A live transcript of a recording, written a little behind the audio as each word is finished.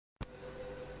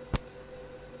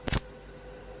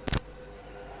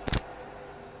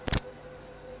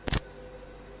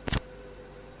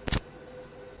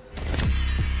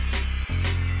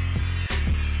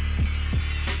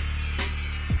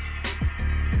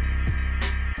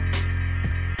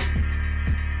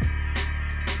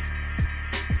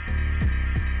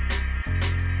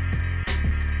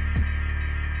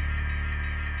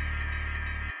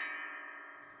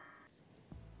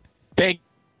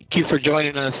you for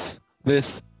joining us this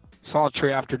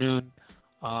sultry afternoon.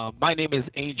 My name is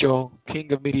Angel,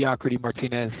 King of Mediocrity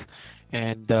Martinez,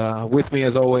 and with me,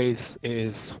 as always,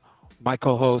 is my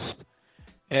co-host,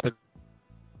 Ed,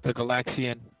 the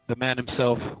Galaxian, the man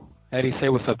himself. Eddie, say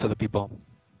what's up to the people.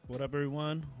 What up,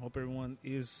 everyone? Hope everyone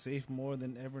is safe more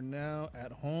than ever now,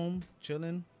 at home,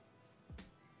 chilling.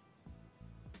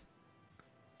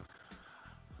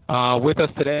 With us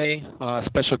today,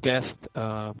 special guest,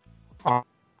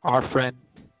 our friend,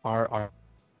 our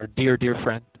dear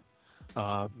friend,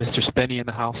 Mr. Spenny in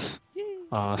the house.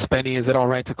 Spenny, is it all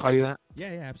right to call you that? Yeah,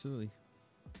 absolutely.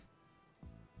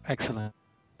 Excellent.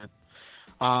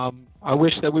 I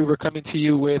wish that we were coming to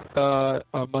you with a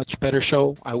much better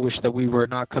show. I wish that we were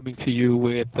not coming to you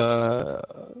with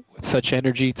such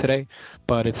energy today,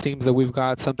 but it seems that we've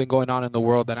got something going on in the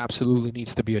world that absolutely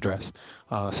needs to be addressed.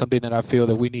 Something that I feel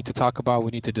that we need to talk about,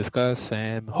 we need to discuss,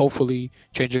 and hopefully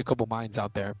change a couple minds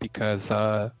out there, because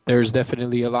there's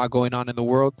definitely a lot going on in the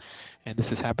world, and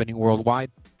this is happening worldwide.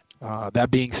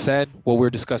 That being said, what we're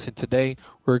discussing today,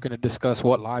 we're going to discuss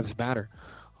what lives matter.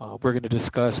 We're going to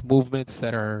discuss movements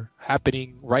that are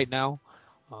happening right now,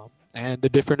 and the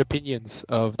different opinions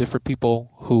of different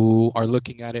people who are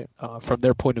looking at it from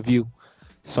their point of view.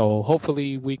 So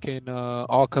hopefully we can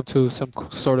all come to some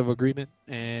sort of agreement,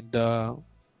 and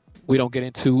we don't get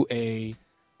into a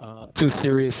too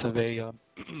serious of an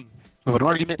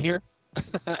argument here.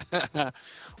 We're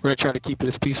going to try to keep it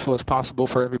as peaceful as possible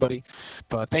for everybody.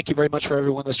 But thank you very much for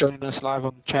everyone that's joining us live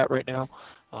on the chat right now.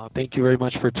 Thank you very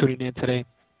much for tuning in today.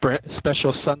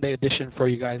 Special Sunday edition for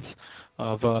you guys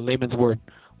of Layman's Word,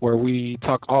 where we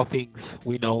talk all things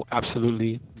we know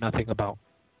absolutely nothing about.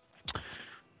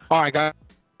 All right,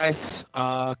 guys.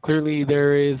 Clearly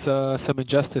there is some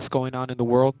injustice going on in the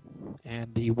world,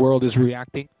 and the world is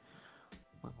reacting.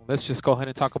 Let's just go ahead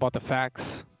and talk about the facts.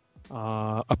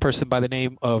 A person by the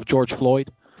name of George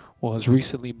Floyd was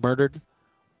recently murdered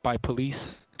by police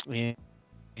in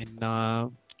I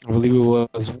believe it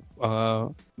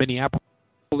was Minneapolis.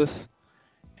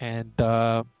 And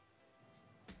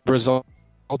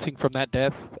resulting from that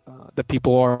death, the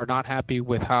people are not happy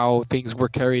with how things were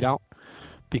carried out,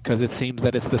 because it seems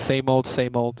that it's the same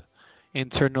old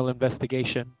internal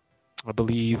investigation. I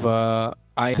believe I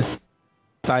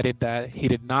decided that he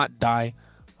did not die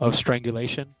of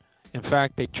strangulation. In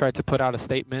fact, they tried to put out a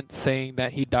statement saying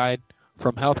that he died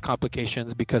from health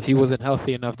complications because he wasn't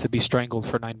healthy enough to be strangled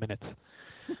for 9 minutes.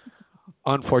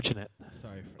 Unfortunate.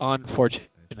 Unfortunate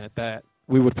that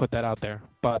we would put that out there.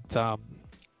 But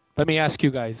let me ask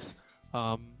you guys,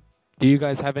 do you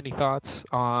guys have any thoughts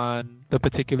on the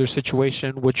particular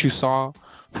situation, what you saw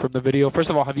from the video? First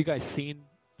of all, have you guys seen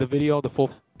the video, the full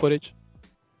footage?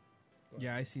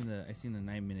 Yeah, I seen the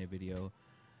 9-minute video.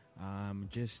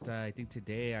 I think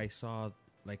today I saw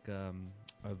like a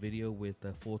video with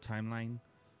the full timeline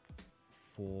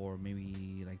for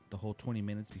maybe like the whole 20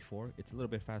 minutes before. It's a little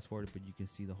bit fast forwarded, but you can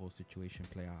see the whole situation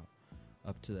play out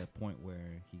up to that point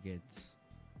where he gets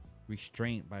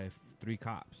restrained by 3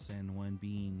 cops and one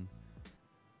being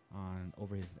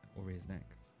over his neck.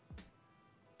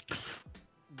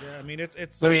 Yeah, I mean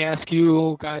it's. Let me ask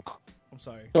you guys. I'm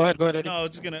sorry. Go ahead, Eddie. No, I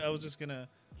was just gonna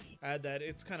add that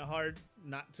it's kind of hard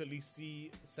not to at least see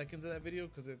seconds of that video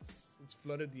because it's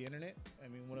flooded the internet. I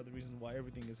mean, one of the reasons why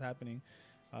everything is happening.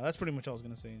 That's pretty much all I was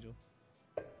gonna say, Angel.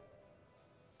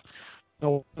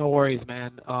 No worries,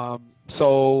 man.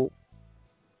 So,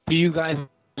 do you guys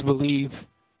believe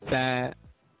that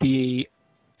the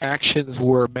actions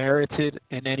were merited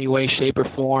in any way, shape, or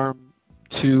form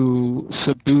to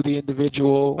subdue the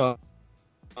individual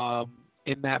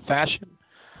in that fashion?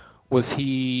 Was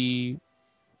he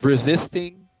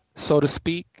resisting, so to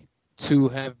speak, to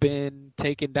have been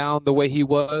taken down the way he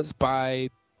was by,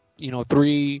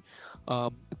 3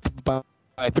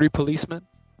 policemen?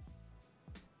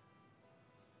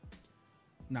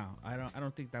 No, I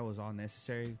don't think that was all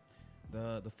necessary.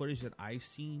 The footage that I've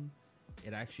seen,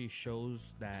 it actually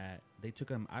shows that they took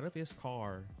him out of his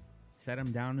car, sat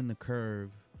him down in the curve,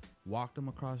 walked him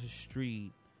across the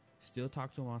street, still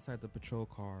talked to him outside the patrol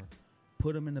car,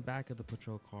 put him in the back of the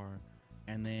patrol car,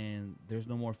 and then there's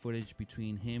no more footage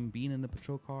between him being in the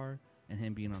patrol car and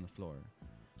him being on the floor.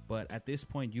 But at this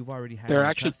point, you've already had him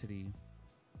in custody.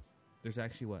 There's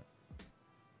actually what?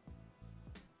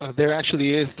 There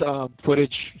actually is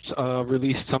footage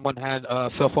released. Someone had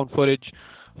cell phone footage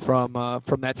from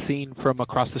that scene from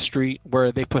across the street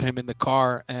where they put him in the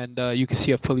car, and you can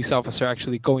see a police officer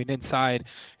actually going inside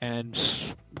and,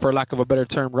 for lack of a better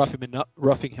term,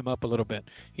 roughing him up a little bit.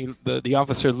 The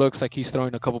officer looks like he's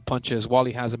throwing a couple punches while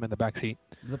he has him in the back seat.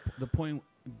 the point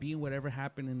being whatever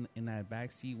happened in that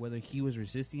back seat, whether he was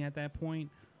resisting at that point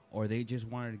or they just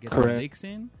wanted to get their licks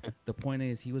in, the point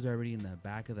is he was already in the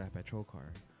back of that patrol car.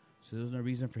 So there was no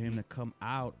reason for him to come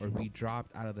out or be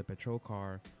dropped out of the patrol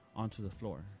car onto the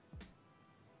floor,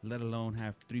 let alone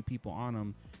have 3 people on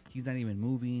him. He's not even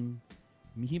moving.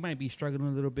 I mean, he might be struggling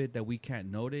a little bit that we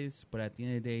can't notice, but at the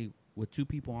end of the day, with 2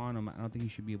 people on him, I don't think he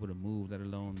should be able to move, let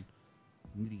alone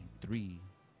needing 3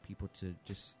 people to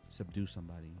just subdue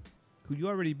somebody who you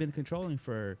already been controlling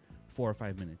for 4 or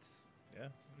 5 minutes. Yeah.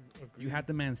 You had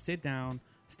the man sit down,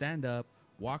 stand up,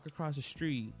 walk across the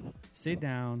street, sit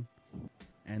down,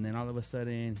 and then all of a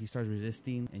sudden he starts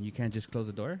resisting, and you can't just close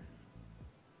the door?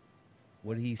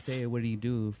 What did he say? What did he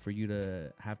do for you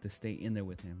to have to stay in there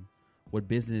with him? What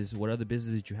other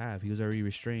business did you have? He was already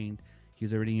restrained. He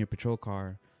was already in your patrol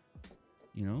car.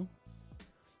 You know?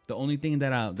 The only thing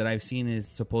that I've seen is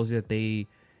supposedly that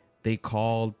they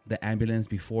called the ambulance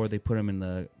before they put him in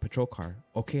the patrol car.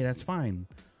 Okay, that's fine.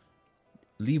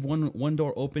 Leave one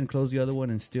door open, close the other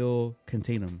one, and still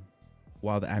contain him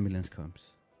while the ambulance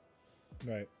comes.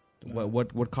 Right.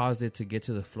 What caused it to get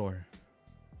to the floor?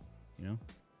 You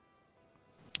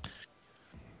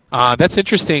know? That's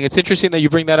interesting. It's interesting that you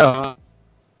bring that up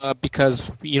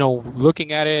because,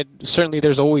 looking at it, certainly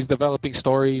there's always developing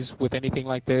stories with anything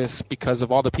like this because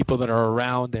of all the people that are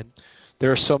around, and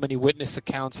there are so many witness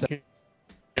accounts that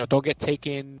don't get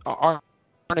taken, aren't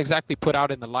exactly put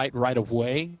out in the light right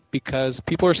away because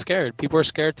people are scared. People are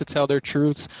scared to tell their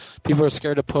truths. People are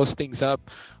scared to post things up.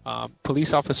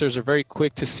 Police officers are very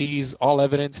quick to seize all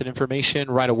evidence and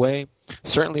information right away.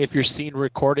 Certainly if you're seen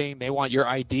recording, they want your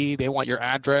ID, they want your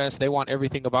address, they want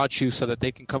everything about you so that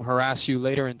they can come harass you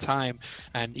later in time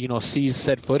and, seize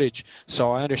said footage.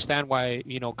 So I understand why,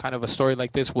 kind of a story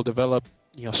like this will develop,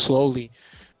 slowly.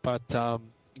 But,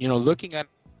 looking at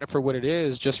it for what it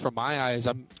is, just from my eyes,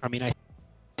 I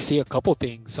see a couple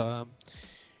things.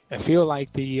 I feel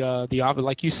like the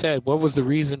like you said, what was the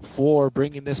reason for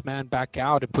bringing this man back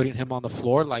out and putting him on the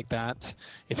floor like that?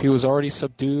 If he was already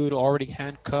subdued, already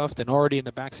handcuffed, and already in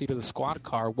the backseat of the squad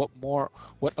car,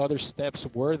 what other steps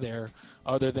were there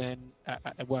other than?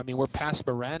 We're past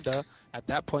Miranda. At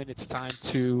that point, it's time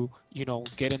to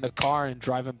get in the car and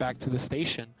drive him back to the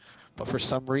station. But for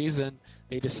some reason,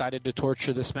 they decided to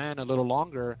torture this man a little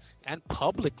longer, and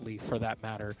publicly, for that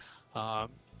matter.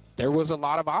 There was a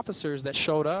lot of officers that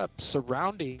showed up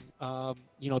surrounding,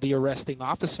 the arresting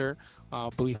officer. I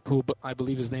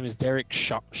believe his name is Derek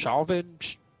Chauvin.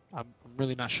 I'm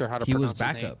really not sure how to pronounce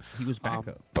his name. He was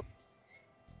backup.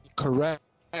 Correct.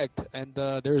 And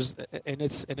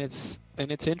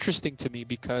it's interesting to me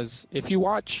because if you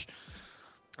watch,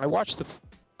 I watched the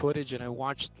footage and I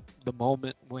watched the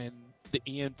moment when the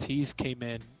EMTs came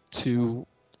in to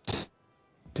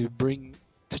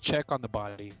check on the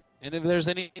body. And if there's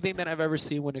anything that I've ever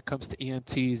seen when it comes to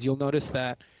EMTs, you'll notice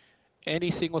that any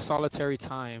single solitary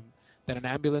time that an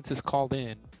ambulance is called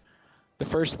in, the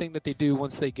first thing that they do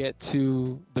once they get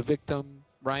to the victim,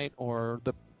 right, or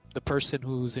the person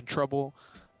who's in trouble,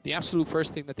 the absolute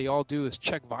first thing that they all do is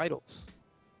check vitals.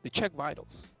 They check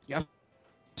vitals. You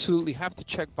absolutely have to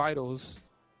check vitals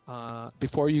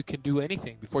before you can do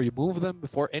anything, before you move them,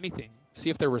 before anything.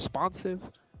 See if they're responsive,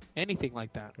 anything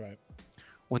like that. Right.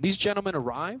 When these gentlemen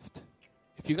arrived,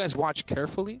 if you guys watch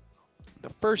carefully, the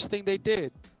first thing they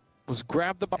did was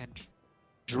grab the body and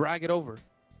drag it over.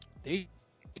 They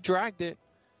dragged it.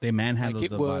 They manhandled the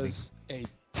body. Like it was a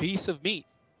piece of meat.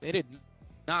 They did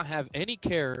not have any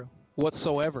care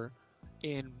whatsoever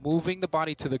in moving the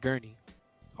body to the gurney.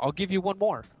 I'll give you one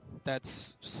more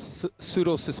that's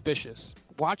pseudo-suspicious.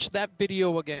 Watch that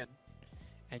video again,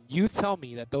 and you tell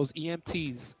me that those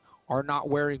EMTs are not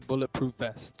wearing bulletproof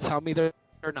vests. Tell me they're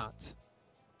not.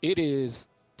 It is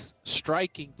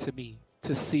striking to me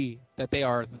to see that they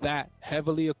are that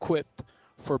heavily equipped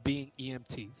for being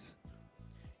EMTs.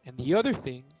 And the other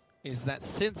thing is that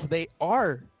since they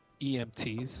are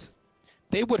EMTs,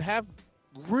 they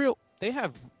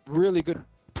have really good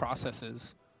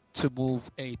processes to move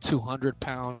a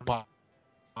 200-pound body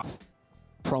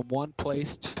from one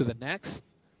place to the next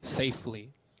safely.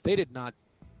 They did not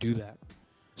do that.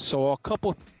 So a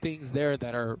couple things there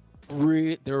that are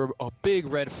they're a big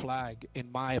red flag,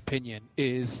 in my opinion,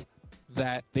 is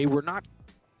that they were not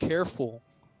careful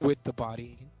with the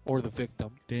body or the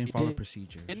victim. They didn't follow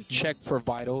procedure. Didn't check for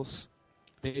vitals.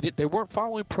 They weren't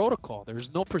following protocol.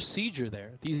 There's no procedure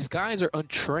there. These guys are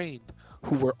untrained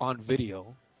who were on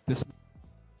video.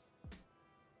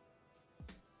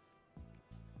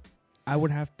 I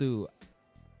would have to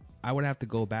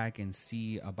go back and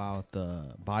see about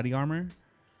the body armor.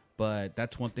 But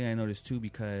that's one thing I noticed too,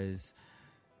 because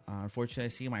Unfortunately, I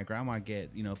see my grandma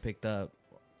get picked up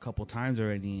a couple times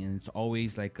already, and it's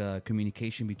always like a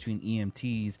communication between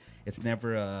EMTs. It's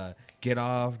never a get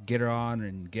off, get her on,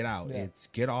 and get out. Yeah. It's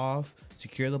get off,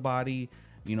 secure the body,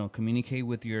 communicate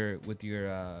with your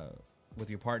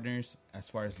partners as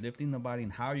far as lifting the body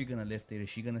and how you're gonna lift it. Is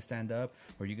she gonna stand up,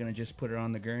 or are you gonna just put her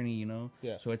on the gurney?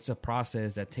 Yeah. So it's a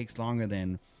process that takes longer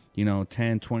than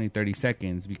 10, 20, 30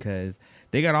 seconds, because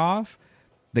they got off.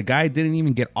 The guy didn't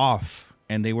even get off,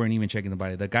 and they weren't even checking the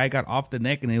body. The guy got off the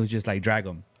neck, and it was just like drag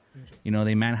him.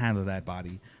 They manhandled that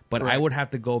body. But Correct. I would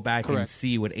have to go back and Correct.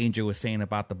 see what Angel was saying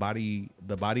about the body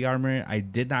armor. I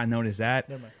did not notice that.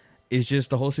 Never mind. It's just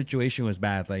the whole situation was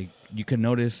bad. Like, you could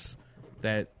notice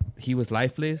that he was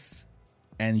lifeless,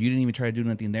 and you didn't even try to do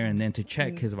nothing there, and then to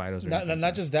check his vitals.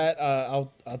 Not just that.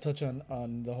 I'll touch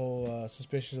on the whole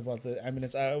suspicious about the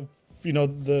ambulance.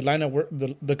 The line of work,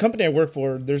 the company I work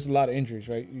for, there's a lot of injuries,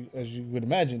 right? As you would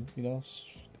imagine,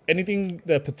 anything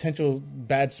that potential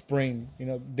bad sprain,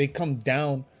 they come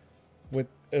down with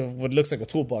what looks like a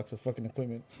toolbox of fucking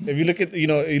equipment. If you look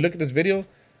at this video,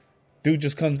 dude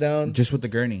just comes down just with the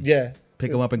gurney. Yeah,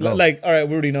 Pick him up and go. Like, all right,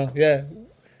 we already know. Yeah,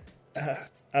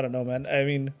 I don't know, man. I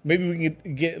mean, maybe we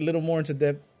can get a little more into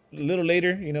depth a little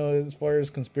later, as far as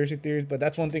conspiracy theories. But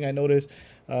that's one thing I noticed.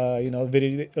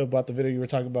 Video about the video you were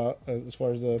talking about, as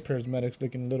far as the paramedics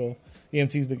looking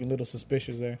EMTs looking a little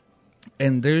suspicious there.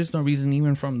 And there's no reason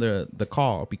even from the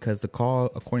call, because the call,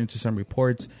 according to some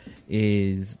reports,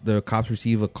 is the cops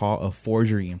receive a call of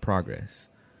forgery in progress,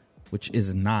 which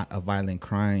is not a violent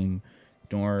crime,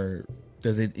 nor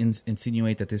does it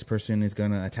insinuate that this person is going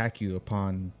to attack you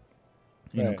upon,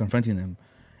 confronting them.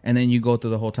 And then you go through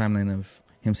the whole timeline of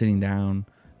him sitting down,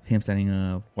 him standing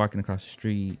up, walking across the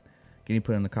street, getting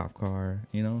put in the cop car,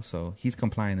 so he's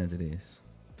compliant as it is.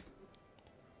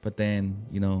 But then,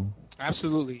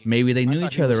 Absolutely. maybe they knew I thought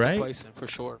each he other, was right? complacent, for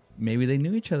sure. Maybe they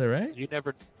knew each other, right? You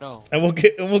never know. And we'll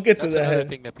get to That's another that.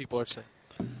 thing that people are saying.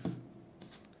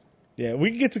 Yeah, we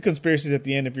can get to conspiracies at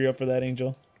the end if you're up for that,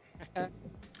 Angel.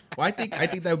 Well, I think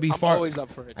that would be I'm far. always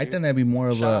up for it. I Dude. think that'd be more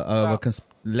of Shout out.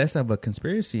 less of a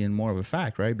conspiracy and more of a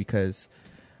fact, right? Because,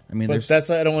 I mean, But that's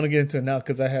I don't want to get into it now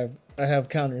because I have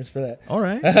counters for that. all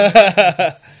right.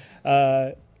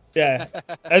 Yeah,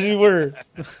 as you were,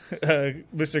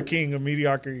 Mr. King of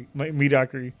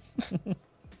mediocrity.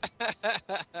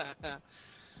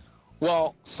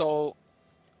 Well, so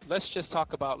let's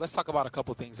talk about a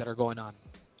couple things that are going on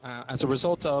as a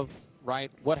result of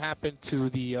what happened to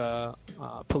the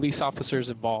police officers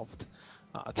involved.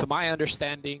 To my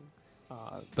understanding,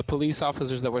 the police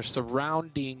officers that were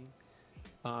surrounding,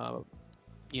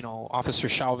 Officer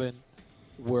Chauvin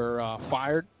were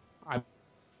fired, I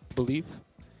believe,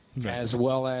 as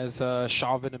well as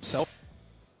Chauvin himself.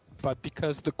 But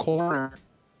because the coroner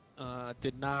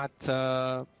did not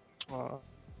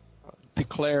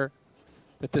declare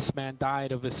that this man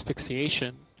died of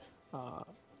asphyxiation,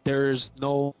 there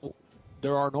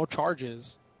are no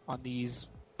charges on these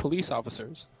police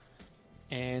officers,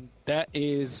 and that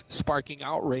is sparking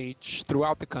outrage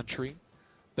throughout the country.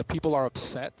 The people are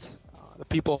upset. The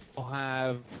people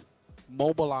have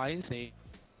mobilized.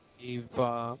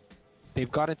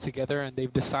 They've gotten together and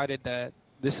they've decided that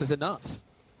this is enough.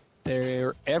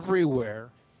 They're everywhere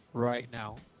right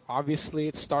now. Obviously,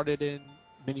 it started in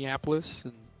Minneapolis,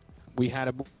 and we had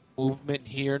a movement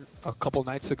here a couple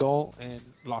nights ago in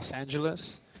Los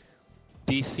Angeles.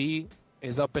 DC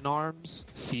is up in arms.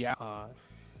 Seattle.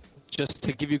 Just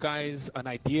to give you guys an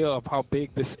idea of how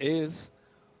big this is,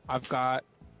 I've got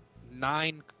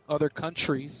 9 other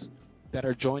countries that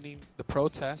are joining the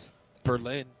protest.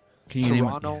 Berlin,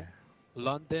 Toronto,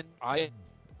 London,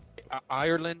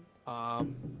 Ireland.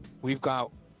 We've got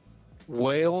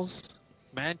Wales,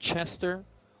 Manchester.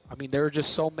 I mean, there are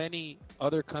just so many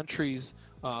other countries,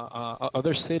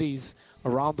 other cities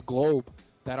around the globe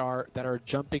that are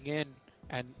jumping in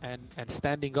and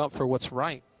standing up for what's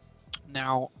right.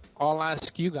 Now, I'll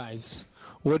ask you guys,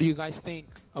 what do you guys think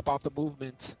about the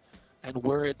movement and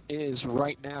where it is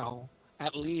right now,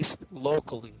 at least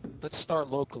locally? Let's start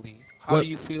locally. How do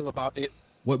you feel about it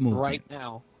What movement? right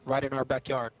now, right in our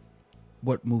backyard?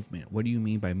 What movement? What do you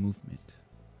mean by movement?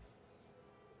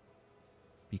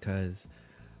 Because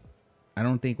I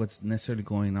don't think what's necessarily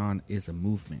going on is a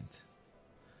movement.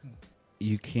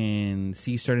 You can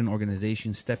see certain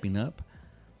organizations stepping up,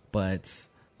 but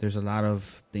there's a lot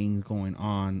of things going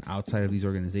on outside of these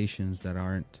organizations that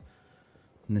aren't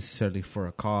necessarily for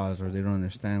a cause, or they don't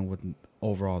understand what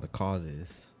overall the cause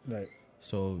is. Right.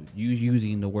 So you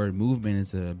using the word movement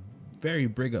is a very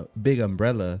big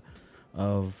umbrella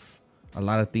of a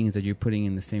lot of things that you're putting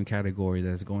in the same category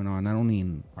that's going on, not only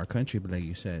in our country, but like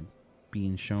you said,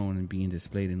 being shown and being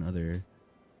displayed in other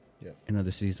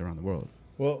cities around the world.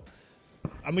 Well,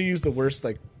 I'm gonna use the worst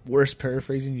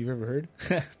paraphrasing you've ever heard,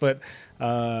 but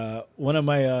one of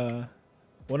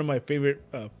my favorite,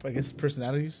 I guess,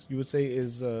 personalities you would say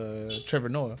is Trevor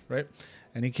Noah, right?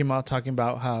 And he came out talking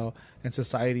about how in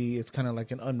society it's kind of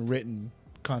like an unwritten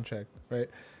contract, right?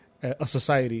 A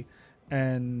society,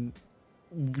 and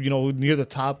near the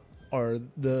top are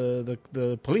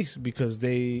the police because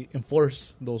they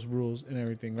enforce those rules and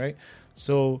everything, right?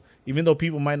 So even though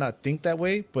people might not think that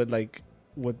way, but like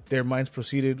what their minds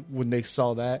proceeded when they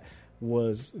saw that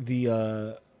was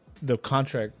the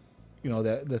contract,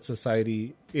 that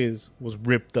society was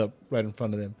ripped up right in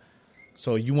front of them.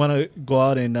 So you want to go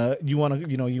out and you want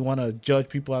to judge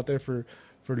people out there for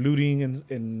looting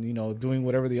and doing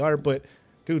whatever they are, but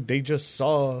dude, they just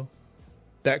saw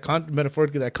that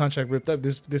metaphorically that contract ripped up.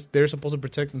 This they're supposed to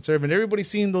protect and serve, and everybody's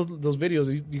seen those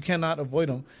videos. You cannot avoid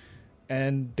them,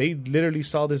 and they literally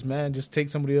saw this man just take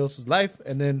somebody else's life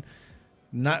and then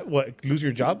not lose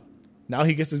your job. Now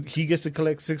he gets to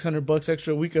collect $600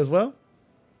 extra a week as well.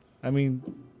 I mean,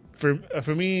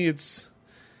 for me, it's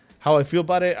how I feel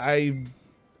about it. I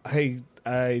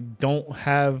don't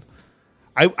have.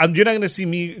 You're not gonna see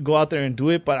me go out there and do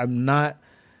it, but I'm not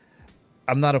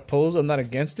opposed. I'm not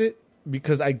against it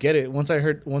because I get it. Once I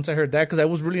heard that, because I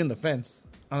was really in the fence.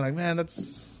 I'm like, man,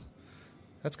 that's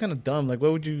kind of dumb. Like, why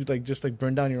would you just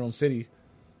burn down your own city?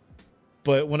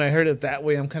 But when I heard it that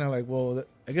way, I'm kind of like, well,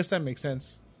 I guess that makes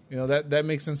sense. That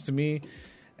makes sense to me.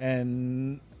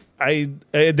 And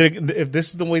if this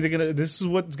is the way this is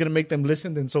what's gonna make them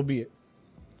listen, then so be it.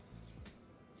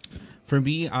 For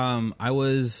me, I'm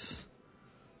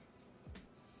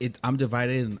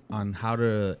divided on how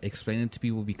to explain it to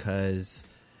people because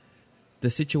the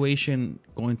situation,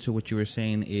 going to what you were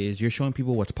saying, is you're showing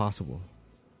people what's possible.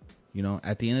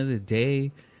 At the end of the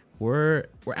day, we're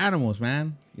animals,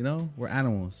 man. We're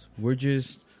animals. We're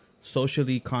just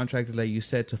socially contracted, like you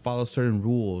said, to follow certain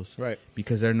rules, right?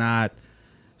 Because they're not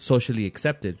socially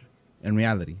accepted in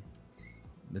reality.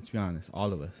 Let's be honest,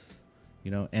 all of us.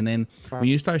 And then when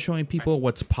you start showing people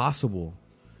what's possible,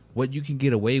 what you can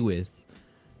get away with,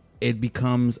 it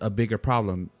becomes a bigger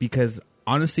problem. Because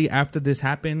honestly, after this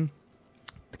happened,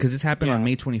 because this happened on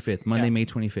May 25th, Monday, May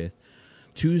 25th,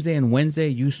 Tuesday and Wednesday,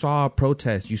 you saw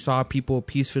protests. You saw people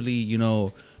peacefully,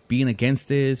 being against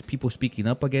this, people speaking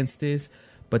up against this.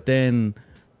 But then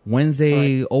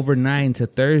Wednesday overnight to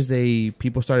Thursday,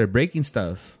 people started breaking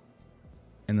stuff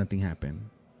and nothing happened.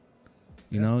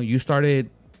 You started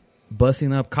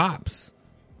busting up cops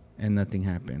and nothing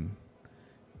happened.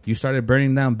 You started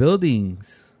burning down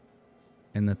buildings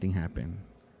and nothing happened.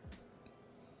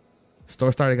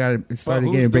 Stores started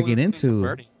getting breaking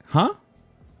into. Huh?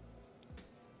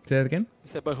 Say that again?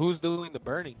 He said, but who's doing the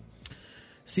burning?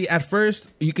 See, at first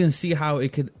you can see how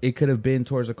it could have been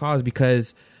towards a cause,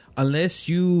 because unless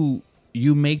you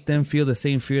make them feel the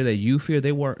same fear that you fear,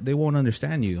 they won't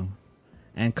understand you.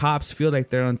 And cops feel like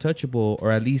they're untouchable,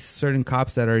 or at least certain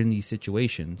cops that are in these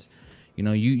situations.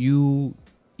 You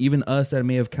even us that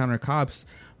may have countered cops,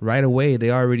 right away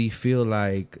they already feel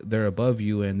like they're above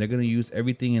you, and they're going to use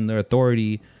everything in their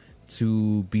authority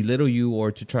to belittle you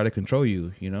or to try to control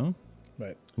you.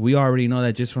 Right. We already know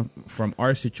that just from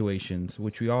our situations,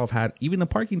 which we all have had, even a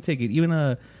parking ticket, even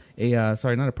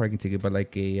sorry, not a parking ticket, but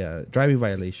like a driving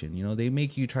violation. They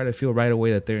make you try to feel right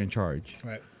away that they're in charge.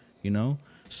 Right.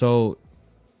 So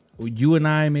you and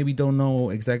I maybe don't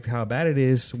know exactly how bad it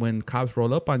is when cops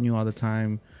roll up on you all the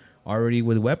time, already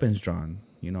with weapons drawn.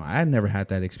 I had never had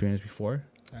that experience before.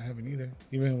 I haven't either,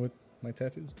 even with my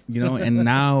tattoos. And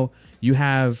now you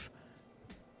have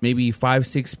maybe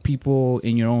 5-6 people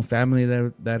in your own family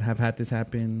that have had this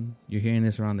happen. You're hearing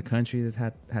this around the country that's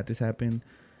had this happen.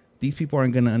 These people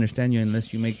aren't going to understand you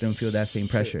unless you make them feel that same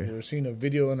pressure. We're seeing a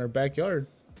video in our backyard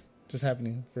just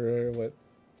happening for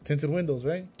tinted windows,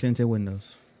 right? Tinted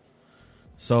windows.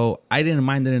 So I didn't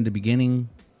mind it in the beginning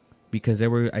because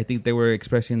I think they were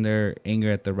expressing their anger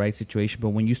at the right situation. But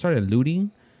when you started looting,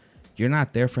 you're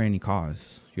not there for any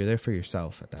cause. You're there for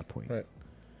yourself at that point. Right.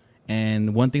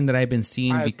 And one thing that I've been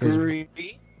seeing,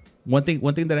 one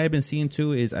thing that I've been seeing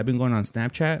too is I've been going on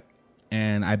Snapchat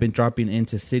and I've been dropping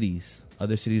into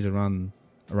other cities around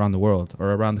the world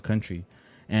or around the country.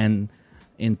 And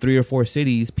in 3 or 4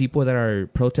 cities, people that are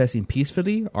protesting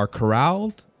peacefully are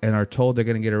corralled and are told they're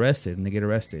going to get arrested, and they get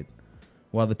arrested.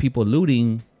 While the people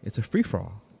looting, it's a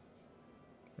free-for-all.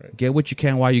 Right. Get what you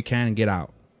can while you can and get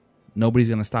out. Nobody's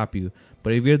going to stop you.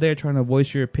 But if you're there trying to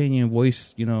voice your opinion,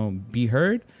 be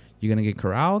heard, you're going to get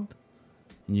corralled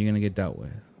and you're going to get dealt with.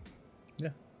 Yeah.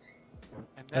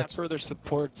 that further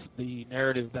supports the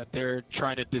narrative that they're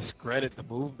trying to discredit the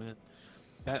movement.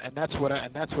 That's what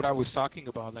I was talking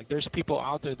about. Like, there's people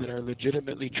out there that are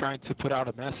legitimately trying to put out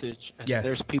a message, and Yes.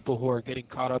 there's people who are getting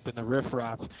caught up in the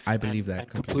riffraff. I believe and that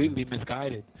completely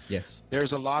misguided. Yes.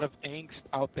 There's a lot of angst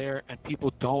out there, and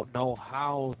people don't know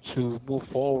how to move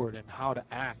forward and how to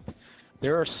act.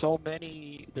 There's so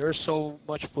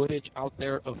much footage out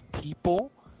there of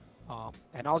people,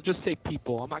 and I'll just say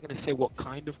people. I'm not going to say what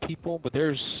kind of people, but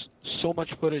there's so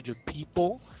much footage of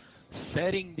people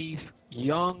setting these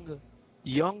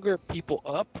younger people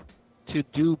up to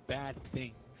do bad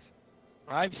things.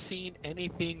 I've seen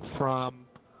anything from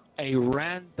a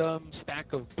random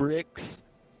stack of bricks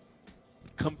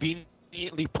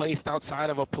conveniently placed outside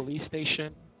of a police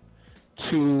station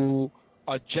to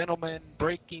a gentleman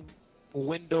breaking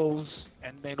windows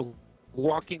and then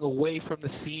walking away from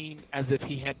the scene as if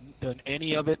he hadn't done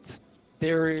any of it.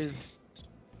 There is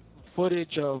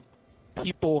footage of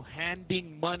people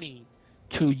handing money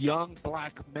to young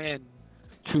black men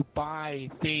to buy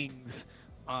things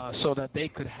so that they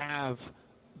could have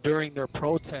during their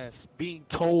protests, being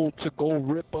told to go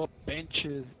rip up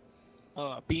benches,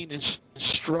 being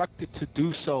instructed to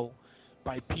do so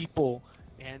by people,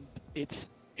 and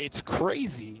it's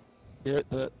crazy.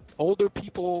 The older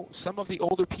people, some of the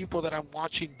older people that I'm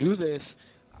watching do this,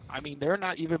 I mean, they're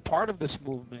not even part of this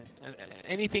movement.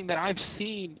 Anything that I've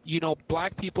seen,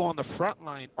 black people on the front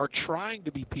line are trying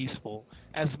to be peaceful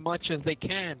as much as they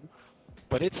can.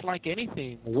 But it's like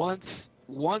anything. Once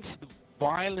the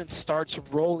violence starts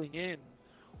rolling in,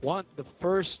 once the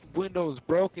first window is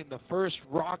broken, the first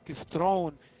rock is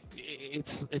thrown,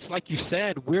 it's like you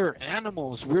said, we're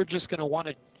animals. We're just going to want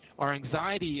to, our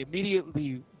anxiety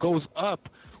immediately goes up.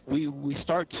 We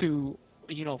start to,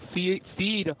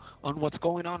 feed on what's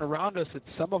going on around us, and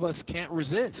some of us can't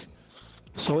resist.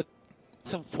 So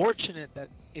it's unfortunate that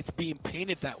it's being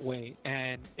painted that way,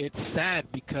 and it's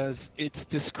sad because it's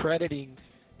discrediting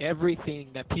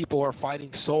everything that people are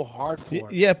fighting so hard for.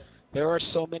 Yeah. There are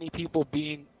so many people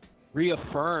being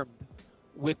reaffirmed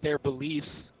with their beliefs,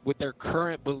 with their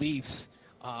current beliefs,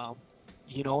 that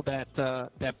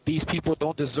these people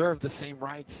don't deserve the same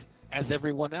rights as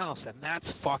everyone else, and that's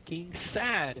fucking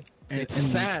sad. It's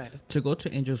sad. To go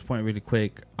to Angel's point really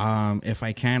quick, if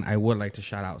I can, I would like to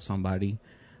shout out somebody.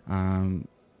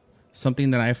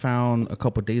 Something that I found a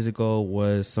couple days ago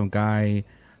was some guy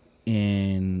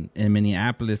in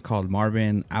Minneapolis called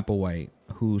Marvin Applewhite,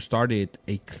 who started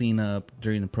a cleanup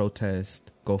during the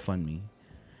protest GoFundMe.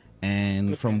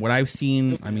 And from what I've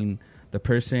seen, I mean, the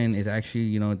person is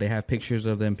actually, they have pictures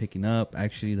of them picking up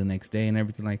actually the next day and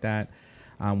everything like that.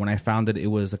 When I found it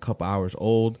was a couple hours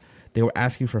old. They were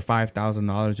asking for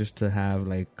 $5,000 just to have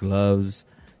like gloves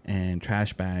and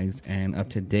trash bags, and up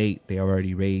to date they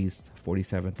already raised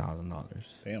 $47,000.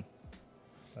 Damn,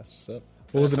 that's what's up.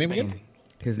 What was the name again?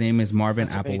 His name is Marvin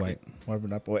Applewhite.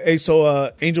 Marvin Applewhite. Hey,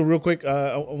 so Angel, real quick,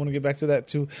 I want to get back to that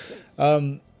too.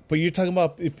 But you're talking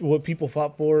about what people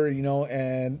fought for,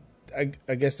 and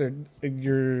I guess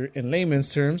you're in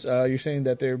layman's terms, you're saying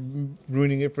that they're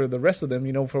ruining it for the rest of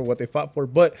them, for what they fought for.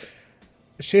 But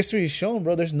history has shown,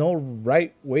 bro, there's no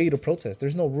right way to protest.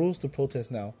 There's no rules to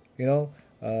protest now,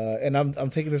 and I'm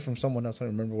taking this from someone else. I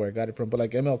don't remember where I got it from, but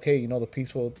like MLK,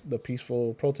 the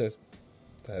peaceful protest,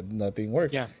 that nothing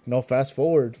worked. Yeah. Fast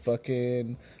forward,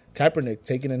 fucking Kaepernick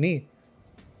taking a knee.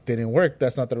 Didn't work.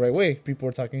 That's not the right way. People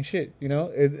are talking shit,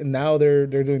 and now they're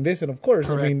doing this. And of course,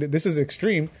 correct. I mean, this is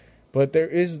extreme, but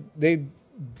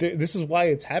this is why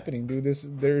it's happening, dude.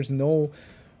 There's no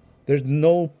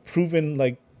proven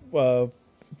like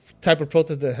type of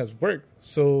protest that has worked.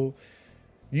 So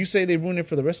you say they ruined it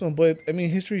for the rest of them, but I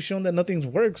mean, history's shown that nothing's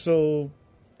worked. So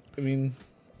I mean,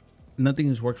 nothing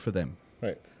has worked for them,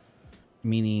 right?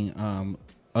 Meaning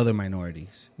other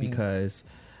minorities, because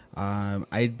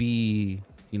I'd be,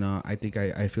 I think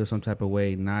I feel some type of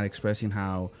way not expressing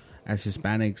how as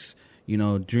Hispanics,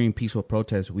 during peaceful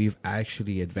protests, we've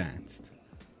actually advanced.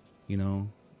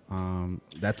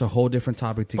 That's a whole different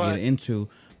topic to get into,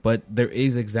 but there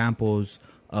is examples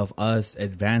of us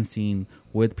advancing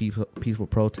with peaceful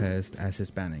protest as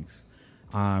Hispanics.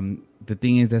 The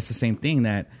thing is, that's the same thing,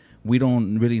 that we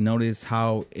don't really notice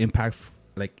how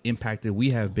impacted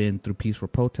we have been through peaceful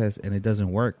protests, and it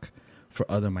doesn't work for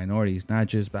other minorities, not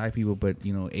just black people, but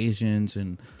Asians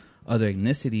and other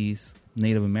ethnicities,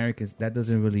 Native Americans. That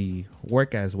doesn't really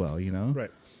work as well, Right.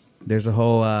 There's a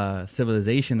whole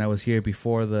civilization that was here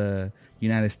before the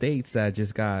United States that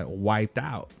just got wiped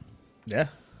out. Yeah.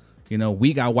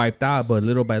 We got wiped out, but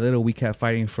little by little we kept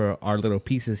fighting for our little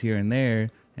pieces here and there,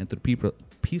 and through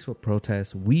peaceful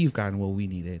protests we've gotten what we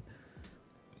needed.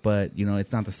 but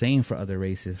it's not the same for other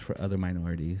races, for other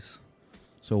minorities.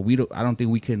 So I don't think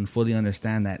we can fully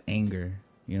understand that anger,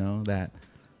 that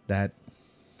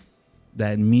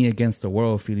me against the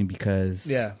world feeling, because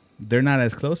they're not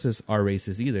as close as our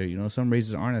races either. Some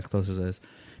races aren't as close as us,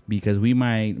 because we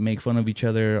might make fun of each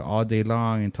other all day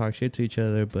long and talk shit to each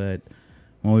other, but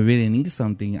when we really need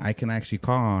something, I can actually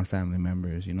call on family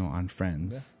members, on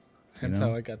friends. Yeah. That's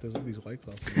how I got these White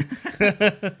Claws.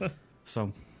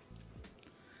 So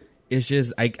it's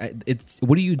just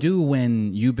what do you do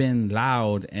when you've been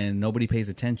loud and nobody pays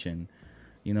attention?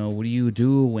 What do you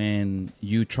do when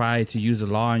you try to use the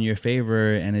law in your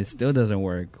favor and it still doesn't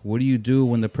work? What do you do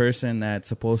when the person that's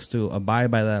supposed to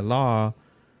abide by that law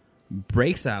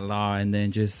breaks that law and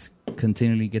then just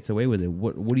continually gets away with it?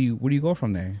 Where do you go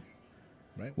from there?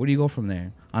 Right. Where do you go from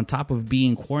there? On top of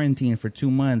being quarantined for 2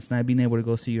 months, not being able to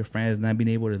go see your friends, not being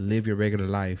able to live your regular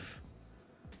life.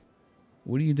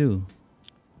 What do you do?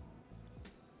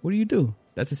 What do you do?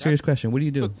 That's a serious question. What do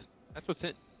you do? That's what's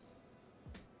it.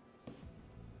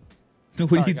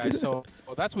 What do you do? So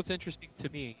that's what's interesting to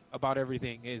me about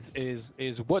everything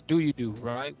is what do you do,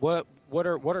 right? What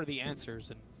are the answers?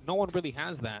 And no one really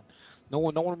has that. No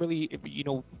one really,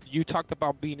 you talked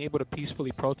about being able to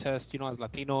peacefully protest, as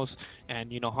Latinos,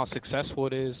 and how successful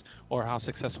it is, or how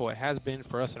successful it has been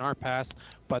for us in our past.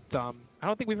 But I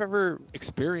don't think we've ever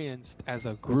experienced as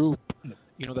a group,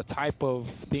 the type of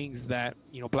things that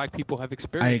Black people have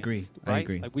experienced. I agree. Right? I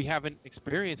agree. Like, we haven't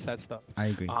experienced that stuff. I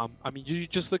agree. You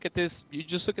just look at this. You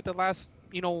just look at the last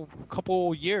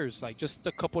couple years. Like, just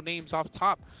a couple names off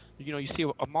top. You see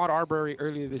Ahmaud Arbery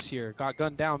earlier this year got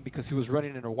gunned down because he was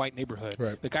running in a white neighborhood.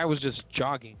 Right. The guy was just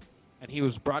jogging, and he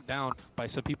was brought down by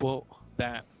some people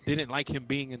that didn't like him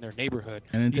being in their neighborhood.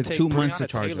 And it took 2 months to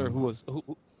charge Taylor, him.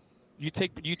 You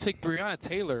take Breonna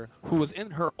Taylor, who was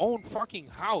in her own fucking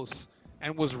house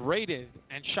and was raided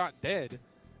and shot dead,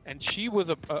 and she was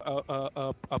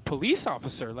a police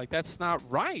officer. Like, that's not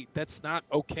right. That's not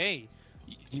okay.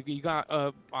 You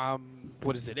got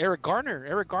what is it? Eric Garner.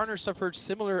 Eric Garner suffered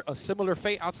a similar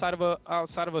fate outside of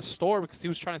a store because he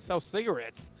was trying to sell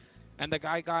cigarettes, and the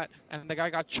guy got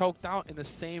choked out in the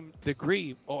same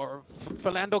degree. Or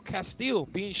Philando Castile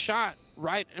being shot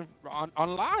right on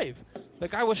live. The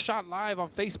guy was shot live on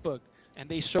Facebook, and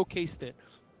they showcased it.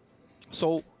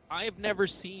 So I have never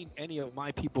seen any of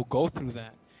my people go through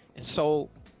that, and so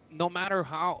no matter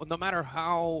how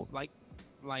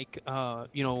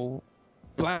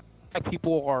Black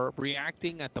people are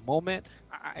reacting at the moment,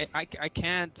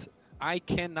 I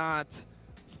cannot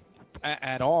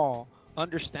at all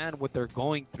understand what they're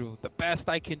going through. The best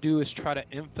I can do is try to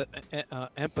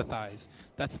empathize.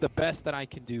 That's the best that I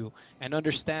can do, and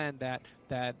understand that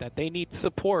they need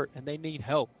support and they need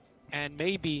help. And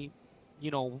maybe,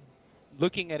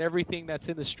 looking at everything that's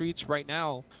in the streets right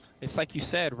now, it's like you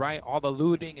said, right? All the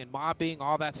looting and mobbing,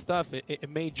 all that stuff. It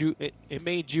made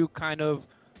you kind of.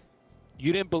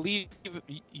 You didn't believe,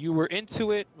 you were into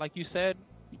it, like you said.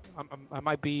 I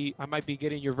might be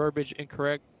getting your verbiage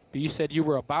incorrect, but you said you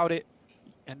were about it,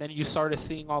 and then you started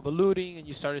seeing all the looting, and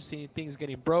you started seeing things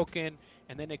getting broken,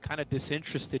 and then it kind of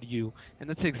disinterested you. And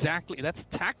that's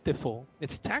tactful.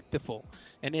 It's tactful,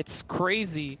 and it's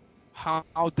crazy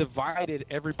how divided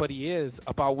everybody is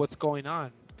about what's going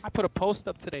on. I put a post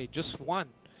up today, just one,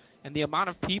 and the amount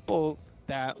of people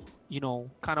that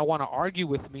kind of want to argue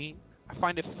with me. I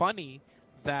find it funny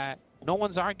that no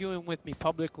one's arguing with me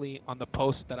publicly on the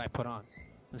post that I put on.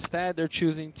 Instead, they're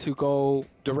choosing to go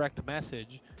direct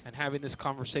message and having this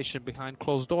conversation behind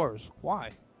closed doors.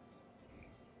 Why?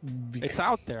 It's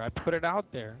out there. I put it out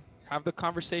there. Have the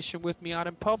conversation with me out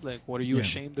in public. What, are you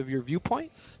ashamed of your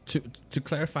viewpoint? To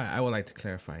clarify, I would like to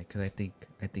clarify, because I think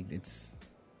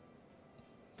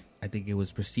it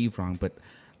was perceived wrong. But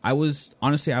I was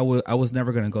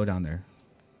never going to go down there.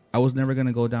 I was never going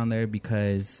to go down there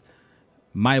because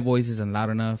my voice isn't loud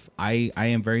enough. I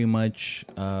am very much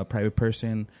a private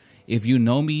person. If you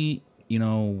know me,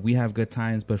 we have good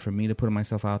times. But for me to put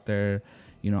myself out there,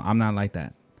 I'm not like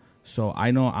that. So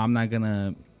I know I'm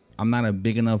not a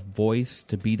big enough voice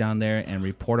to be down there and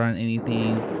report on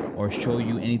anything or show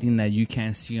you anything that you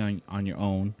can't see on your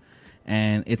own.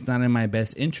 And it's not in my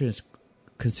best interest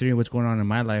considering what's going on in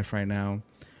my life right now.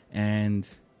 And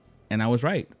I was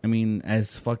right. I mean,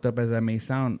 as fucked up as that may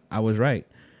sound, I was right.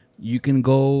 You can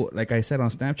go, like I said on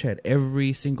Snapchat,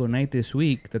 every single night this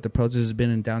week that the protest has been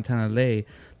in downtown LA,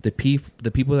 the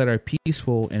people that are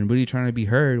peaceful and really trying to be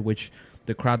heard, which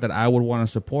the crowd that I would want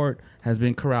to support, has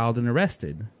been corralled and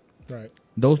arrested. Right.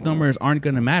 Those numbers aren't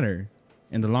going to matter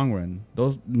in the long run.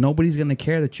 Nobody's going to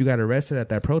care that you got arrested at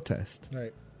that protest.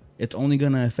 Right. It's only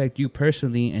going to affect you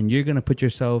personally, and you're going to put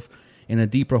yourself in a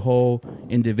deeper hole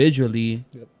individually,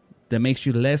 Yep. that makes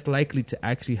you less likely to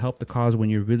actually help the cause when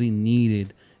you're really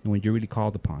needed and when you're really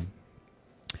called upon.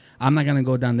 I'm not gonna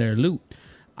go down there and loot.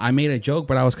 I made a joke,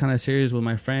 but I was kind of serious with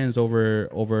my friends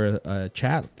over a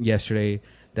chat yesterday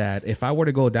that if I were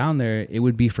to go down there, it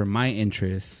would be for my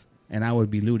interests and I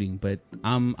would be looting. But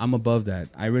I'm above that.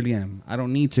 I really am. I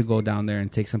don't need to go down there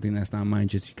and take something that's not mine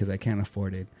just because I can't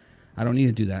afford it. I don't need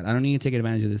to do that. I don't need to take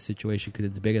advantage of this situation because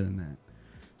it's bigger than that.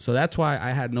 So that's why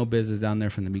I had no business down there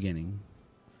from the beginning.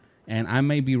 And I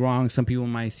may be wrong. Some people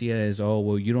might see it as, oh,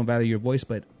 well, you don't value your voice.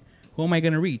 But who am I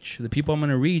going to reach? The people I'm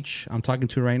going to reach, I'm talking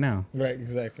to right now. Right,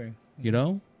 exactly. You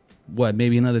know? What,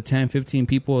 maybe another 10, 15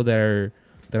 people that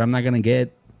I'm not going to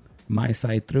get my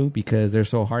side through because they're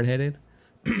so hard-headed.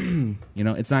 You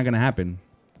know, it's not going to happen.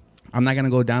 I'm not going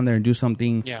to go down there and do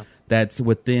something that's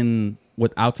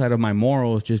outside of my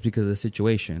morals just because of the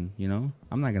situation, you know?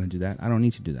 I'm not going to do that. I don't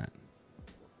need to do that.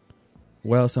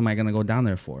 What else am I going to go down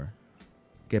there for?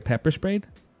 Get pepper sprayed?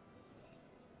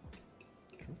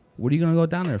 What are you going to go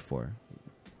down there for?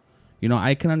 You know,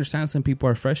 I can understand some people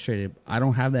are frustrated. I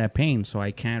don't have that pain, so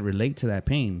I can't relate to that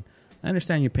pain. I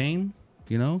understand your pain,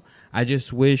 you know? I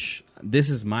just wish, this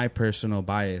is my personal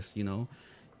bias, you know?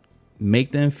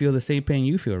 Make them feel the same pain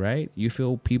you feel, right? You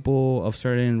feel people of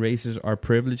certain races are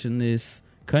privileged in this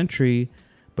country,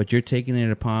 but you're taking it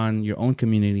upon your own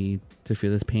community to feel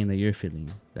this pain that you're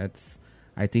feeling.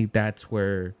 I think that's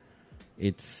where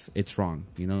it's wrong.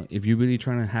 You know, if you're really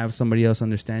trying to have somebody else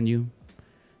understand you,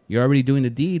 you're already doing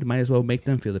the deed. Might as well make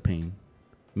them feel the pain,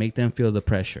 make them feel the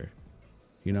pressure.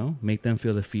 You know, make them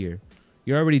feel the fear.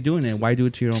 You're already doing it. Why do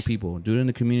it to your own people? Do it in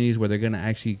the communities where they're gonna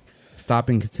actually stop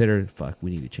and consider. Fuck,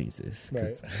 we need to change this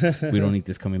because we don't need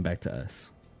this coming back to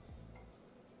us.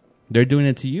 They're doing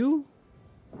it to you.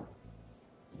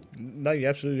 No, you're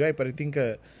absolutely right. But I think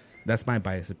that's my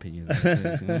biased opinion.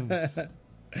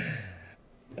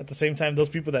 At the same time, those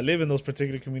people that live in those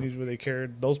particular communities where they care,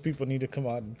 those people need to come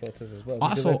out and protest as well.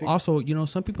 Also, you know,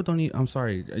 some people don't need. I'm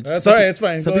sorry. That's all right. It's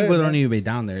fine. Some people don't even be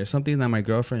down there. Something that my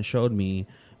girlfriend showed me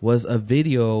was a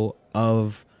video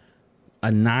of a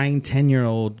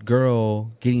 9-10-year-old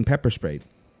girl getting pepper sprayed.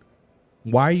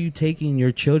 Why are you taking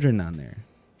your children down there?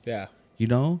 Yeah. You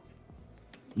know,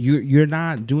 you're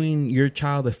not doing your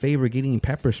child a favor getting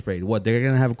pepper sprayed. What, they're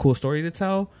gonna have a cool story to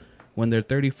tell when they're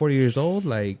 30, 40 years old?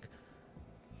 Like,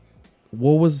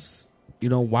 what was, you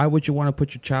know, why would you want to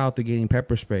put your child through getting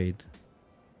pepper sprayed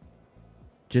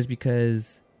just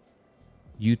because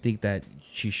you think that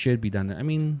she should be done there? I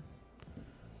mean,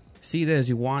 see it as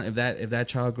you want. If that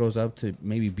child grows up to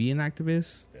maybe be an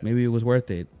activist, maybe it was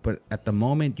worth it. But at the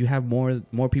moment, you have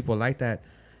more people like that.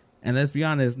 And let's be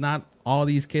honest, not all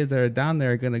these kids that are down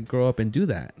there are going to grow up and do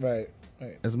that. Right.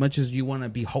 As much as you want to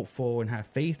be hopeful and have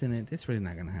faith in it, it's really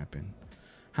not going to happen.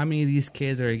 How many of these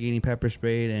kids that are getting pepper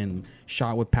sprayed and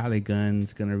shot with pellet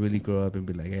guns going to really grow up and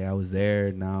be like, hey, I was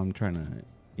there, now I'm trying to,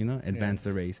 you know, advance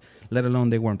the race? Let alone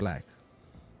they weren't black.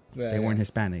 They weren't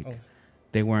Hispanic. Oh.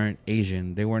 They weren't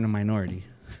Asian. They weren't a minority.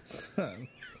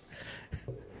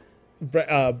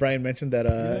 Brian mentioned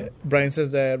that. Brian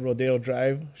says that Rodeo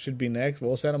Drive should be next.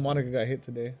 Well, Santa Monica got hit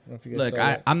today. I don't know if you guys saw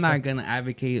that. I'm not going to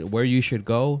advocate where you should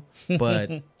go,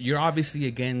 but you're obviously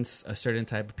against a certain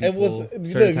type of people.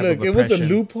 It was a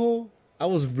loophole. I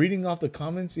was reading off the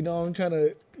comments. You know, I'm trying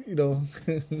to, you know,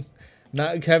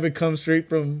 not have it come straight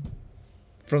from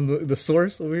the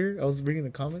source over here. I was reading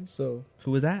the comments. So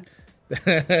who was that?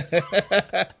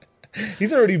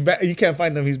 He's already banned. You can't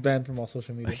find him. He's banned from all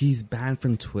social media. He's banned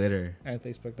from Twitter and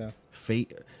Facebook now.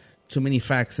 Too many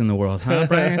facts in the world, huh,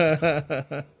 Brian?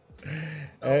 That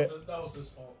was his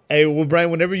fault. Hey, well, Brian,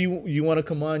 whenever you want to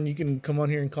come on, you can come on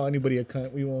here and call anybody a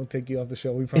cunt. We won't take you off the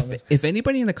show. We promise. If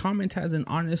anybody in the comments has an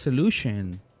honest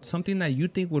solution, something that you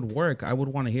think would work, I would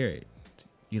want to hear it.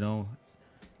 You know,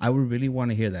 I would really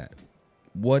want to hear that.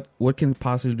 What can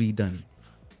possibly be done?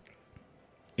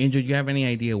 Angel, do you have any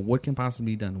idea what can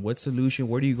possibly be done? What solution?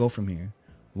 Where do you go from here?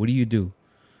 What do you do?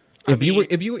 If you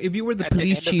were the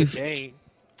police chief, if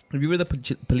you were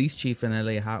the police chief in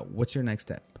LA, what's your next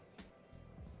step?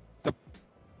 The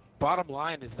bottom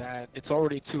line is that it's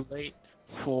already too late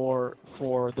for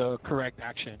the correct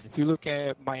action. If you look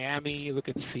at Miami, you look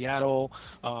at Seattle,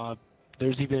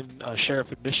 there's even a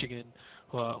sheriff in Michigan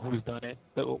who's done it.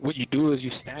 But what you do is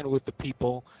you stand with the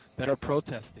people that are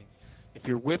protesting. If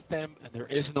you're with them and there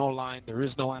is no line, there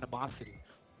is no animosity.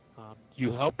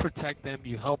 You help protect them.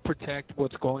 You help protect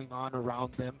what's going on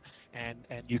around them, and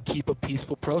you keep a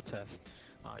peaceful protest.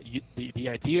 The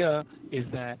idea is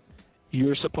that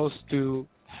you're supposed to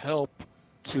help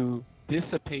to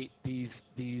dissipate these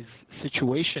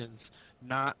situations,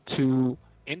 not to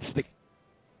instigate.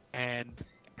 and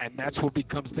that's what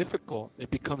becomes difficult. It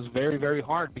becomes very, very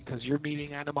hard because you're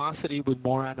meeting animosity with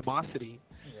more animosity,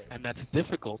 and that's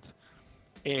difficult.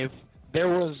 If there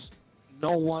was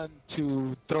no one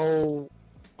to throw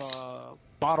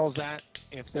bottles at,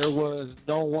 if there was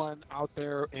no one out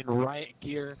there in riot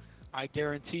gear, I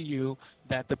guarantee you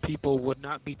that the people would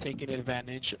not be taken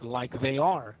advantage like they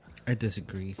are. I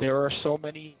disagree. There are so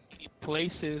many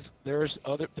places. There's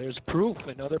proof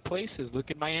in other places.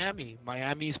 Look at Miami.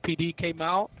 Miami's PD came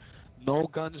out, no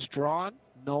guns drawn,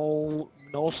 no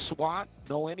SWAT,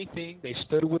 no anything. They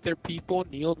stood with their people,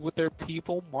 kneeled with their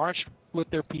people, marched with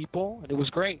their people, and it was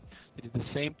great. They did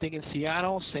the same thing in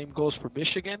Seattle. Same goes for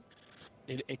Michigan.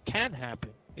 It can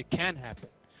happen. It can happen.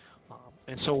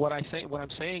 And so what I'm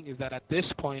saying is that at this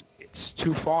point, it's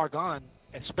too far gone,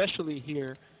 especially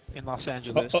here in Los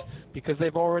Angeles, because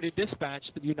they've already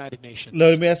dispatched the United Nations. No,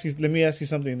 let me ask you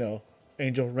something though,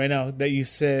 Angel. Right now that you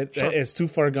said it's too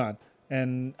far gone,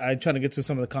 and I'm trying to get to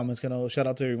some of the comments. Shout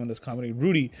out to everyone that's commenting.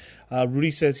 Rudy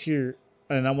says here,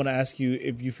 and I want to ask you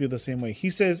if you feel the same way. He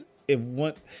says if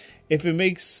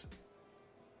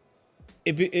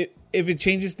it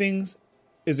changes things,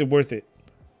 is it worth it?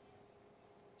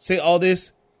 Say all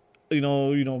this,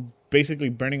 basically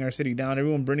burning our city down,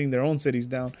 everyone burning their own cities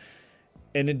down,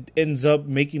 and it ends up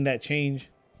making that change.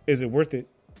 Is it worth it?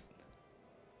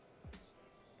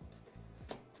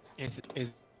 Is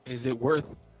it worth?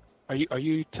 Are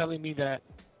you telling me that?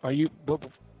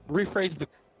 Rephrase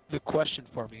the question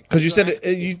for me? Because you said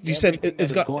you said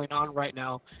it's going on right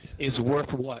now is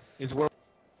worth what? Is worth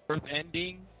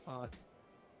ending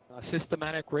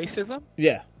systematic racism?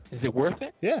 Yeah. Is it worth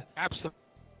it? Yeah.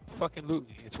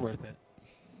 Absolutely, it's worth it.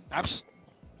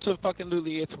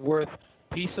 Absolutely, it's worth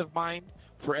peace of mind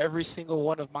for every single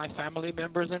one of my family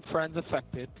members and friends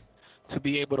affected to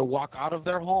be able to walk out of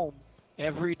their home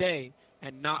every day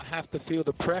and not have to feel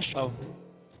the pressure of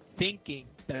thinking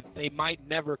that they might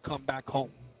never come back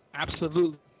home.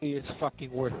 Absolutely, it's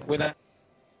fucking worth it. Without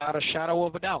a shadow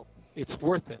of a doubt, it's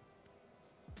worth it.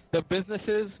 The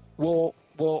businesses will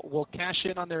cash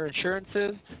in on their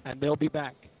insurances and they'll be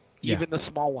back. Yeah. Even the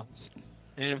small ones.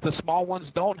 And if the small ones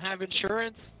don't have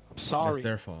insurance, I'm sorry. That's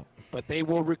their fault. But they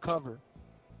will recover.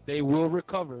 They will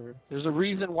recover. There's a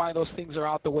reason why those things are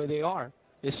out the way they are.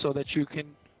 It's so that you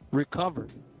can recover.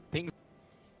 Things.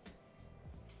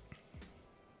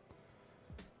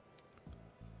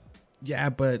 Yeah,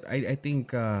 but I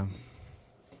think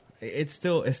it's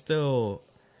still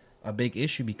a big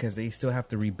issue because they still have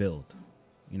to rebuild,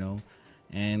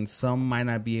 and some might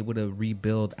not be able to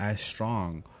rebuild as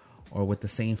strong or with the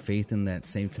same faith in that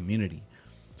same community.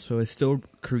 So it still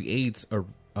creates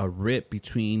a rip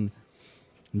between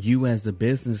you as a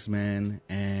businessman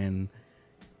and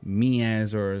me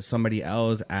or somebody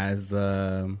else as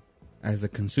a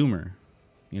consumer,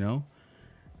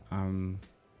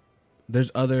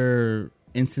 There's other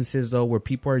instances though where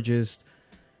people are just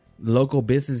local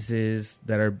businesses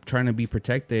that are trying to be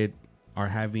protected are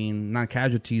having not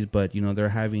casualties, but they're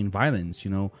having violence.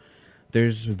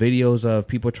 There's videos of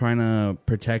people trying to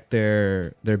protect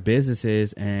their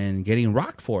businesses and getting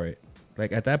rocked for it.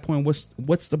 Like at that point,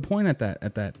 what's the point at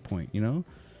that point?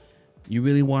 You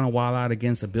really want to wild out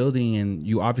against a building, and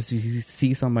you obviously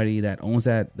see somebody that owns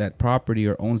that property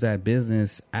or owns that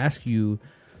business ask you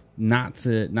not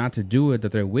to do it,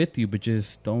 that they're with you, but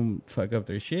just don't fuck up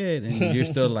their shit, and you're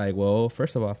still like, well,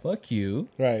 first of all, fuck you,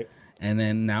 right? And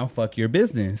then now fuck your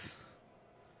business.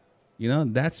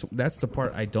 That's the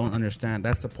part I don't understand.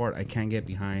 That's the part I can't get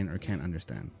behind or can't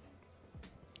understand.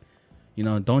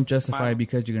 Don't justify it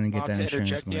because you're gonna get that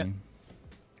insurance money.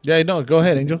 Yeah, no, go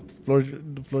ahead, Angel.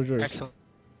 The floor's yours.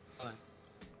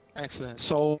 Excellent.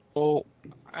 So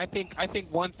I think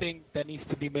one thing that needs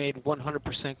to be made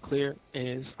 100% clear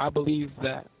is I believe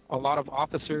that a lot of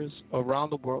officers around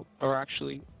the world, or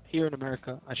actually here in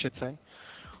America, I should say,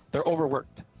 they're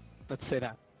overworked. Let's say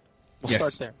that. We'll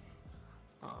start there.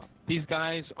 These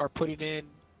guys are putting in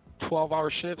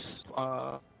 12-hour shifts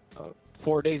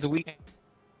 4 days a week,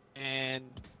 and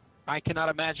I cannot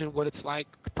imagine what it's like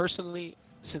personally.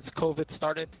 Since COVID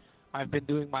started, I've been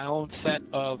doing my own set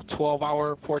of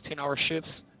 12-hour, 14-hour shifts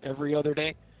every other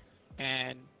day.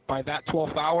 And by that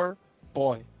 12th hour,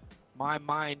 boy, my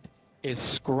mind is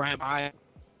scrambled.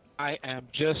 I am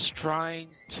just trying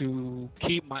to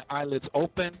keep my eyelids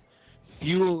open,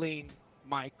 fueling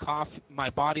my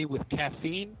body with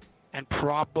caffeine, and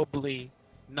probably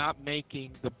not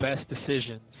making the best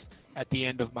decisions at the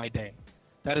end of my day.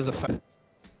 That is a fact.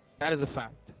 That is a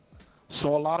fact.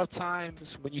 So a lot of times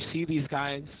when you see these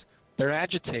guys, they're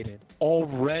agitated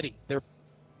already. They're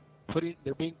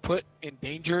being put in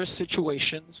dangerous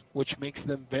situations, which makes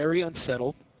them very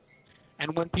unsettled.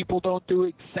 And when people don't do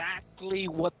exactly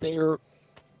what they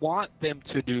want them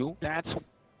to do, that's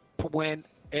when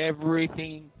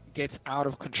everything gets out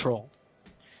of control.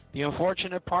 The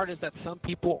unfortunate part is that some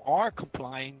people are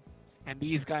complying, and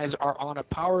these guys are on a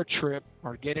power trip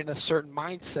or get in a certain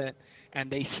mindset,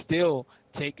 and they still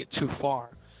take it too far.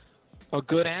 A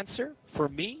good answer for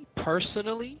me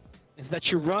personally is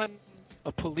that you run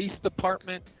a police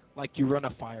department like you run a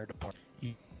fire department.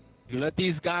 You let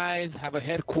these guys have a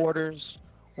headquarters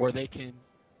where they can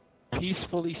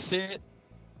peacefully sit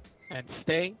and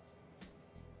stay.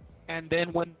 And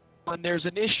then when there's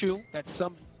an issue that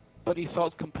somebody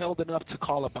felt compelled enough to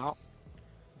call about,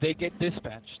 they get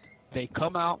dispatched. They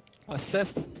come out, assess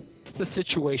the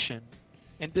situation,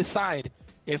 and decide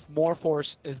if more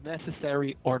force is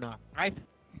necessary or not. I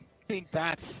think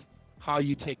that's how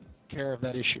you take care of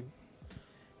that issue.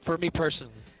 For me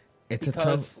personally. It's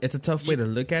a tough way to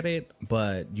look at it,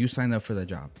 but you signed up for the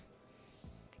job.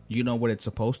 You know what it's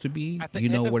supposed to be. You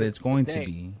know what it's going to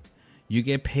be. You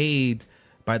get paid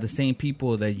by the same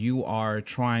people that you are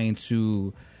trying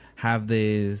to have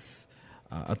this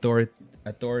authority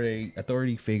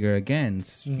figure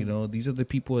against. You know, these are the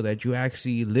people that you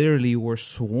actually literally were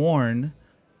sworn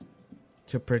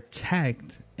to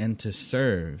protect and to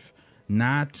serve.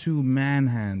 Not to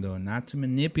manhandle, not to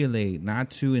manipulate,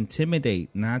 not to intimidate,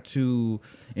 not to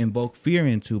invoke fear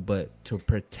into, but to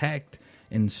protect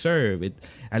and serve. It,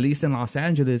 at least in Los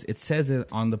Angeles, it says it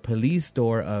on the police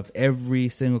door of every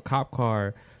single cop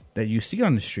car that you see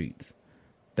on the streets.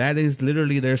 That is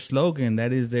literally their slogan.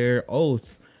 That is their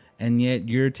oath. And yet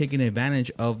you're taking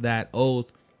advantage of that oath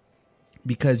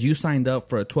because you signed up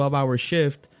for a 12-hour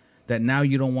shift that now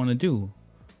you don't want to do.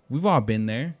 We've all been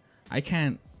there. I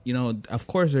can't. You know, of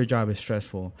course their job is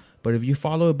stressful, but if you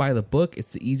follow it by the book,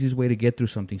 it's the easiest way to get through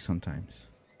something sometimes.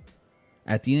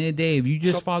 At the end of the day, if you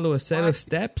just follow a set of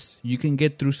steps, you can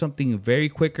get through something very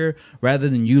quicker rather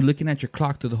than you looking at your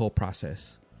clock through the whole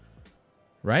process.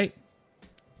 Right?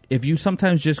 If you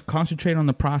sometimes just concentrate on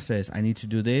the process, I need to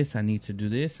do this, I need to do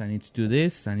this, I need to do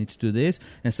this, I need to do this,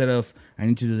 instead of I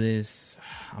need to do this,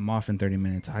 I'm off in 30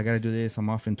 minutes. I got to do this, I'm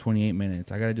off in 28 minutes.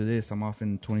 I got to do this, I'm off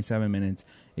in 27 minutes.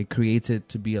 It creates it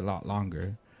to be a lot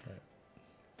longer. Right.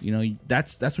 You know,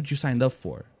 that's what you signed up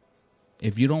for.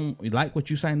 If you don't like what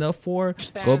you signed up for,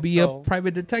 go be a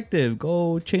private detective.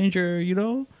 Go change your, you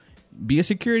know, be a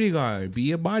security guard,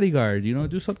 be a bodyguard, you know,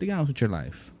 do something else with your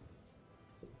life.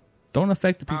 Don't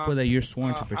affect the people that you're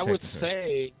sworn to protect.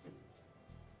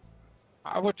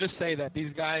 I would just say that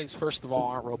these guys, first of all,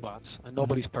 aren't robots, and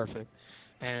nobody's perfect.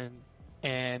 And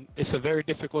it's a very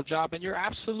difficult job, and you're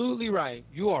absolutely right.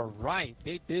 You are right.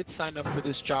 They did sign up for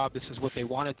this job. This is what they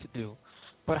wanted to do.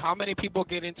 But how many people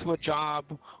get into a job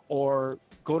or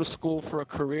go to school for a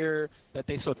career that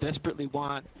they so desperately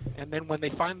want, and then when they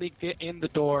finally get in the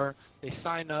door, they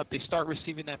sign up, they start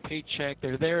receiving that paycheck,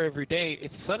 they're there every day,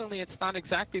 it's not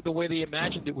exactly the way they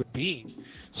imagined it would be.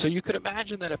 So you could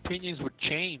imagine that opinions would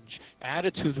change,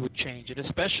 attitudes would change, and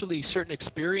especially certain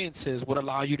experiences would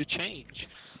allow you to change.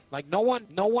 Like no one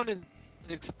is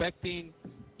expecting,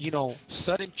 you know,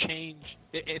 sudden change.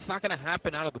 It's not going to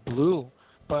happen out of the blue.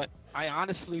 But I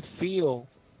honestly feel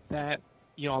that,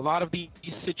 you know, a lot of these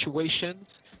situations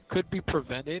could be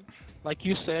prevented, like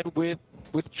you said, with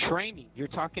training. You're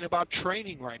talking about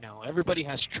training right now. Everybody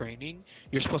has training.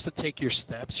 You're supposed to take your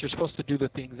steps. You're supposed to do the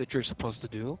things that you're supposed to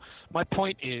do. My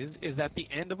point is at the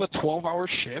end of a 12-hour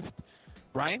shift,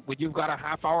 right, when you've got a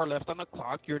half hour left on the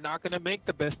clock, you're not going to make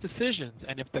the best decisions.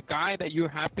 And if the guy that you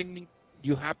happen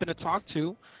to talk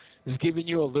to is giving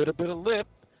you a little bit of lip,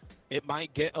 it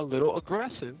might get a little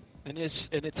aggressive, and it's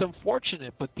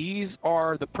unfortunate, but these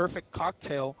are the perfect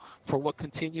cocktail for what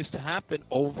continues to happen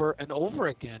over and over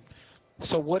again.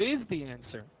 So what is the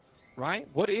answer, right?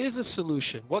 What is a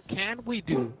solution? What can we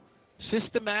do?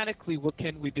 Systematically, what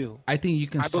can we do? I think you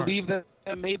can start. I believe that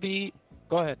maybe...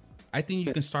 Go ahead. I think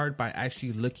you can start by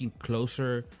actually looking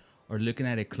closer or looking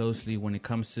at it closely when it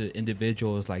comes to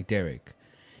individuals like Derek.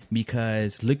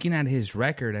 Because looking at his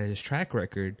record, at his track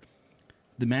record...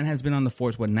 The man has been on the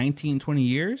force, 19, 20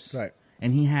 years? Right.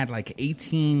 And he had like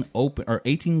 18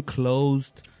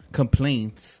 closed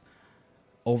complaints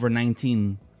over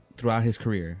 19 throughout his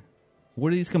career.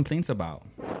 What are these complaints about?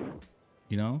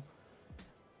 You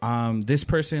know? This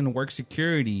person works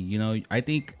security. You know, I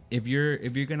think if you're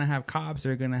going to have cops that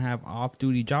are going to have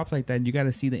off-duty jobs like that, you got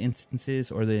to see the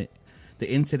instances or the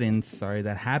incidents,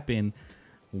 that happen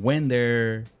when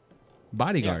they're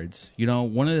bodyguards. Yeah. You know,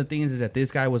 one of the things is that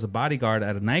this guy was a bodyguard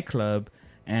at a nightclub,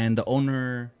 and the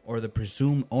owner or the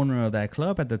presumed owner of that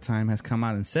club at the time has come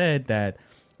out and said that,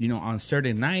 you know, on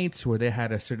certain nights where they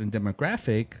had a certain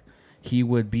demographic, he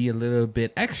would be a little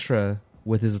bit extra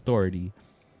with his authority.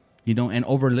 You know, and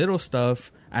over little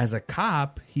stuff, as a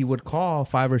cop, he would call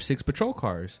 5 or 6 patrol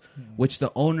cars, which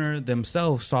the owner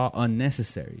themselves saw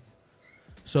unnecessary.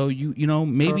 So you know,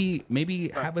 maybe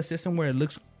have a system where it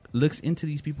looks into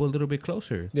these people a little bit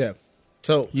closer. Yeah.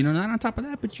 So, you know, not on top of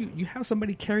that, but you have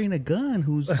somebody carrying a gun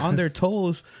who's on their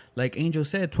toes, like Angel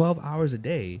said, 12 hours a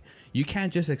day. You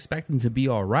can't just expect them to be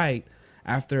all right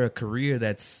after a career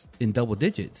that's in double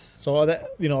digits. So all that,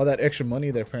 you know, all that extra money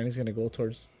that apparently is going to go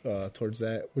towards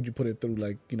that, would you put it through,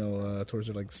 like, you know, towards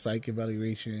their, like, psych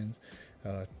evaluations,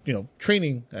 you know,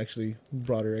 training, actually,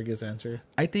 broader, I guess, answer?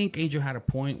 I think Angel had a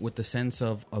point with the sense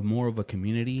of more of a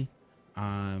community.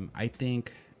 I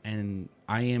think, and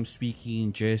I am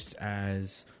speaking just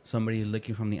as somebody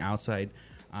looking from the outside,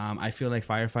 I feel like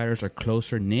firefighters are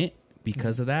closer knit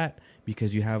because of that,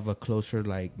 because you have a closer,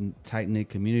 like, tight-knit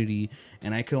community.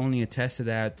 And I can only attest to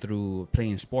that through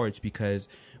playing sports, because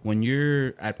when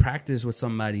you're at practice with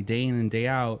somebody day in and day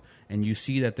out and you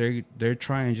see that they're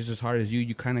trying just as hard as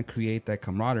you kind of create that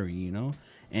camaraderie, you know?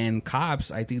 And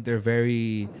cops, I think they're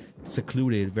very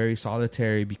secluded, very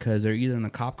solitary, because they're either in a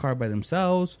cop car by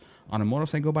themselves, on a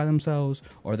motorcycle by themselves,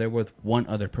 or they're with one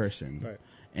other person. Right.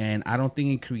 And I don't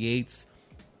think it creates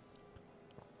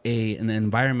an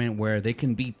environment where they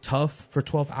can be tough for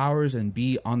 12 hours and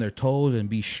be on their toes and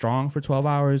be strong for 12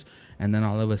 hours, and then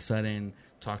all of a sudden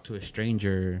talk to a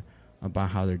stranger about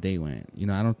how their day went. You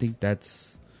know, I don't think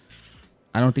that's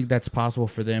possible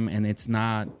for them, and it's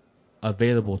not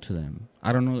available to them.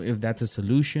 I don't know if that's a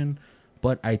solution,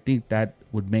 but I think that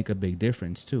would make a big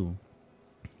difference too.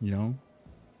 You know?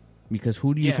 Because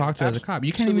who do you talk to as a cop?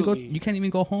 You can't even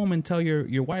go home and tell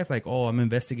your wife, like, "Oh, I'm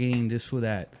investigating this or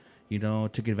that. You know,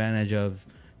 took advantage of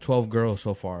 12 girls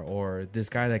so far, or this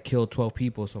guy that killed 12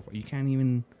 people so far." You can't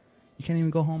even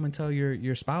go home and tell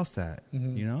your spouse that.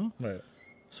 You know? Right.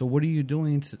 So what are you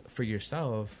doing for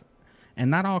yourself?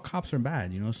 And not all cops are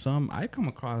bad. You know, I come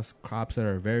across cops that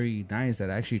are very nice, that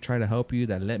actually try to help you,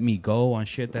 that let me go on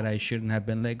shit that I shouldn't have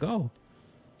been let go.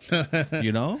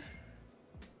 You know?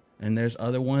 And there's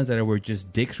other ones that were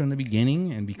just dicks from the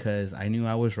beginning, and because I knew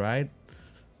I was right,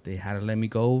 they had to let me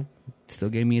go. Still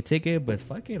gave me a ticket, but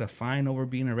fuck it, a fine over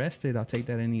being arrested, I'll take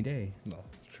that any day. No,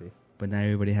 true. But not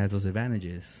everybody has those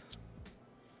advantages.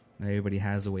 Not everybody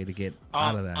has a way to get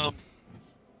out of that.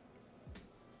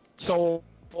 So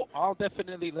I'll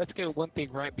definitely, let's get one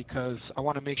thing right, because I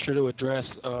want to make sure to address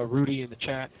Rudy in the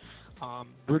chat.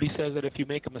 Rudy says that if you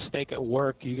make a mistake at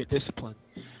work, you get disciplined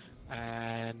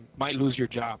and might lose your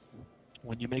job.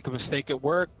 When you make a mistake at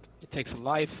work, it takes a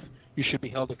life. You should be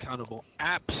held accountable.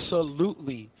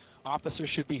 Absolutely. Officers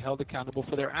should be held accountable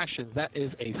for their actions. That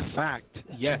is a fact.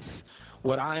 Yes.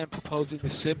 What I am proposing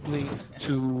is simply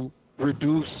to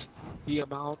reduce the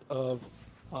amount of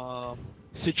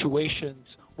situations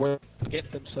where they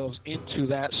get themselves into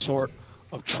that sort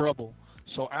of trouble.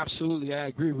 So absolutely, I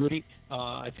agree, Rudy.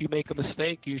 If you make a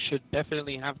mistake, you should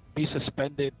definitely be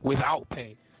suspended without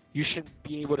pay. You shouldn't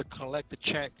be able to collect a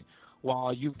check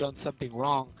while you've done something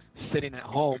wrong, sitting at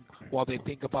home while they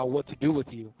think about what to do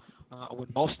with you. When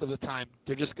most of the time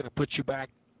they're just going to put you back,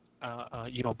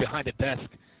 behind a desk,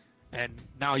 and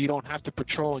now you don't have to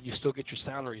patrol and you still get your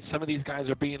salary. Some of these guys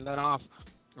are being let off,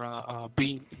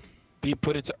 being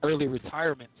put into early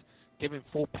retirement, given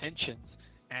full pensions,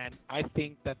 and I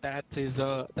think that's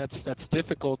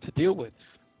difficult to deal with.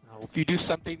 If you do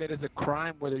something that is a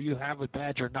crime, whether you have a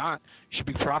badge or not, you should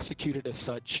be prosecuted as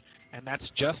such, and that's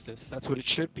justice. That's what it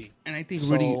should be. And I think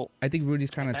Rudy's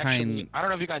kind of tying. I don't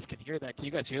know if you guys can hear that. Can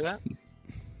you guys hear that?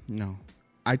 No,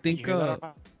 I think.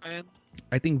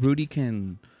 I think Rudy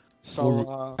can.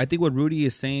 So I think what Rudy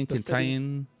is saying can tie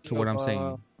in to what I'm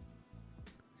saying.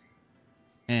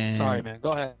 And sorry, man.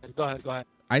 Go ahead.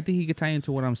 I think he could tie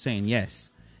into what I'm saying.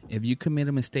 Yes, if you commit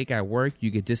a mistake at work,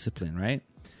 you get disciplined, right?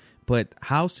 But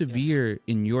how severe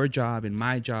in your job, in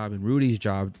my job, in Rudy's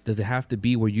job, does it have to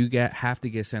be where you have to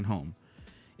get sent home?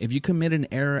 If you commit an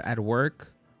error at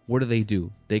work, what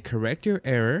do? They correct your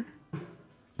error,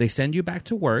 they send you back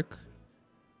to work,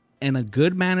 and a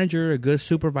good manager, a good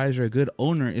supervisor, a good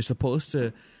owner is supposed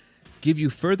to give you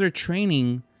further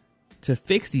training to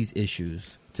fix these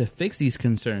issues, to fix these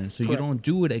concerns, so you don't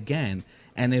do it again.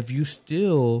 And if you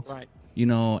still... Right. You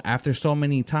know, after so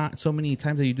many times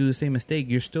that you do the same mistake,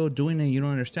 you're still doing it. You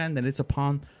don't understand that it's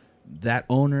upon that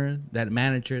owner, that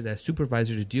manager, that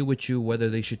supervisor to deal with you, whether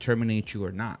they should terminate you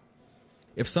or not.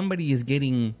 If somebody is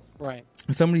getting,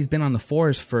 if somebody's been on the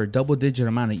force for a double-digit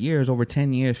amount of years, over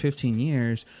 10 years, 15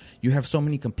 years, you have so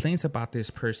many complaints about this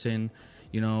person.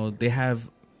 You know, they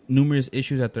have numerous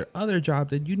issues at their other job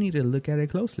that you need to look at it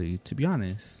closely, to be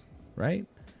honest, right?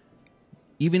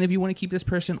 even if you want to keep this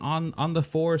person on the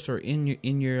force or in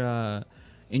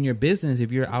your business,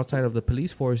 if you're outside of the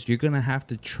police force, you're gonna have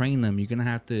to train them. You're gonna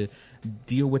have to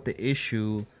deal with the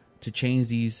issue to change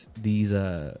these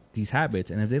habits.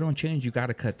 And if they don't change, you got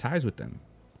to cut ties with them.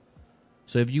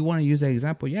 So if you want to use that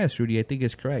example, yes, Rudy, I think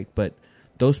it's correct. But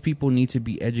those people need to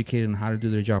be educated on how to do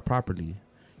their job properly.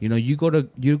 You know, you go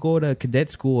to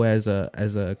cadet school as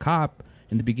a cop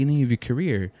in the beginning of your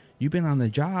career. You've been on the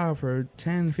job for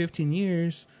 10, 15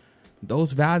 years.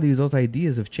 Those values, those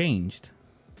ideas have changed.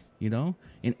 You know,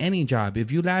 in any job,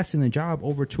 if you last in a job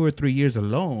over 2 or 3 years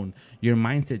alone, your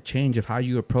mindset change of how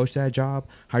you approach that job,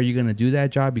 how you're going to do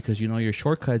that job, because you know your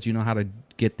shortcuts, you know how to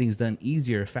get things done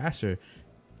easier, faster.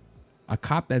 A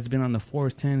cop that's been on the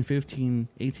force 10, 15,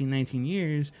 18, 19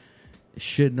 years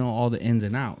should know all the ins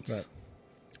and outs. Right.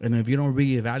 And if you don't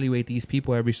reevaluate these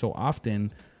people every so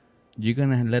often, you're going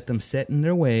to let them set in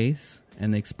their ways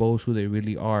and expose who they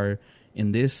really are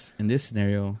in this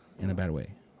scenario in a bad way.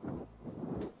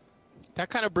 That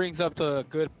kind of brings up the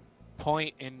good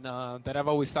point that I've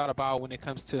always thought about when it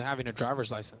comes to having a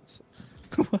driver's license.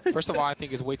 First of all, I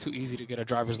think it's way too easy to get a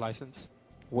driver's license.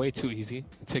 Way too easy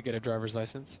to get a driver's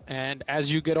license. And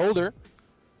as you get older,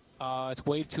 it's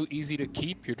way too easy to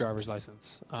keep your driver's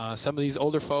license. Some of these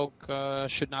older folk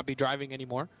should not be driving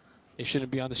anymore. They shouldn't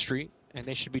be on the street, and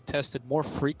they should be tested more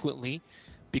frequently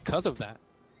because of that.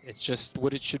 It's just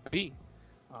what it should be.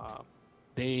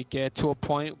 They get to a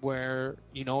point where,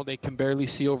 you know, they can barely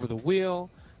see over the wheel.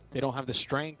 They don't have the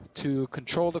strength to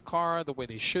control the car the way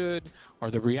they should,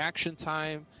 or the reaction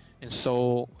time. And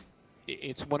so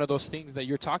it's one of those things that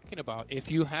you're talking about. If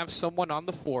you have someone on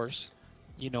the force,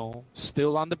 you know,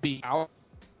 still on the beat, out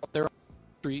there on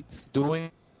the streets,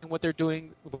 doing what they're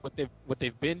doing, what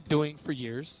they've been doing for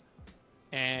years,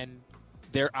 and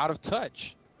they're out of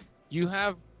touch. You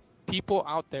have people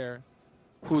out there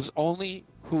whose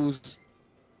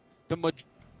the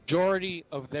majority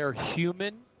of their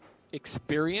human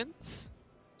experience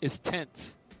is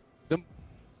tense. The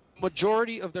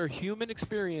majority of their human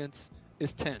experience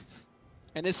is tense.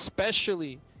 And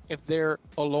especially if they're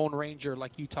a lone ranger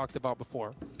like you talked about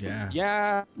before.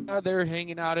 Yeah, they're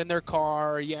hanging out in their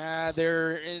car. Yeah,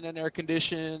 they're in an air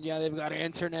condition. Yeah, they've got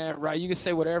internet, right? You can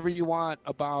say whatever you want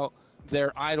about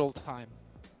their idle time.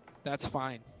 That's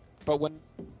fine. But when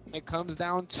it comes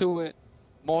down to it,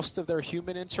 most of their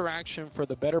human interaction for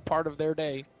the better part of their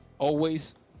day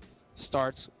always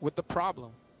starts with the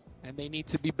problem, and they need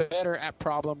to be better at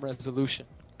problem resolution.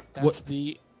 That's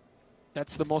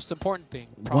the most important thing,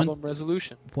 problem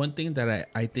resolution. One thing that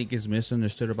I think is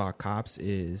misunderstood about cops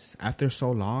is after so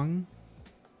long,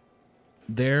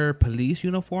 their police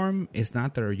uniform is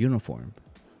not their uniform.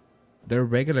 Their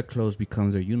regular clothes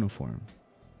becomes their uniform.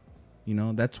 You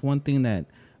know, that's one thing that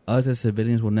us as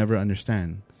civilians will never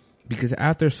understand. Because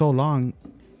after so long,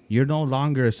 you're no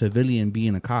longer a civilian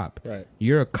being a cop. Right.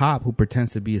 You're a cop who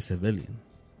pretends to be a civilian.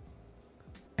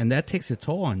 And that takes a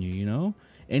toll on you, you know?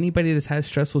 Anybody that has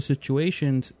stressful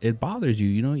situations, it bothers you,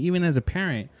 you know? Even as a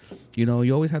parent, you know,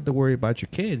 you always have to worry about your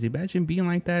kids. Imagine being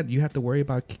like that. You have to worry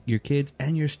about your kids,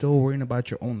 and you're still worrying about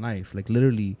your own life. Like,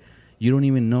 literally, you don't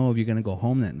even know if you're going to go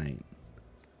home that night.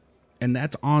 And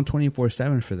that's on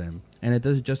 24/7 for them. And it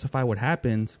doesn't justify what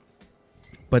happens.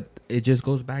 But it just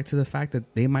goes back to the fact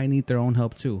that they might need their own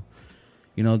help too.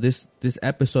 You know, this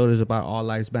episode is about all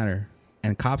lives matter,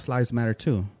 and cops' lives matter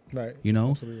too. Right. You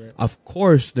know, right. Of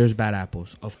course there's bad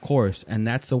apples, of course, and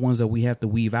that's the ones that we have to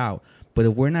weave out. But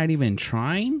if we're not even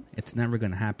trying, it's never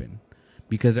going to happen,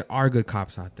 because there are good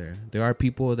cops out there. There are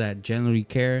people that genuinely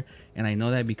care, and I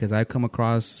know that because I've come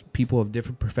across people of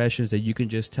different professions that you can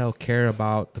just tell care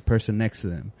about the person next to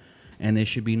them. And it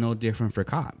should be no different for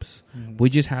cops. Mm-hmm.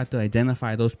 We just have to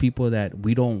identify those people that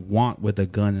we don't want with a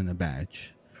gun and a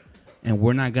badge. And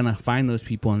we're not going to find those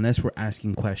people unless we're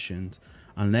asking questions,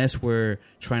 unless we're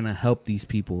trying to help these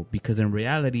people. Because in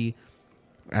reality,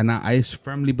 and I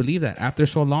firmly believe that after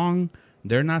so long,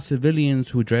 they're not civilians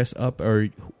who dress up or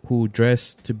who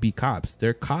dress to be cops.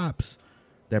 They're cops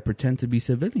that pretend to be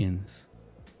civilians.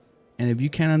 And if you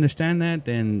can't understand that,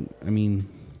 then, I mean,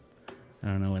 I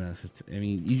don't know what else.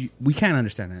 We can't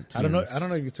understand that. I don't know. I don't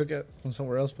know if you took it from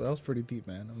somewhere else, but that was pretty deep,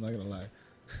 man. I'm not gonna lie.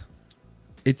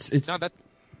 It's no, that's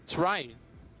right.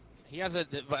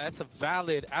 That's a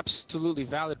valid, absolutely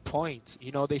valid point.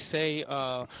 You know, they say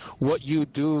what you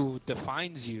do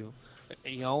defines you.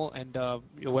 You know, and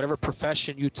whatever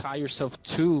profession you tie yourself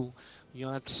to, you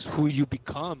know, that's who you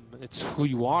become. It's who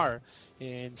you are.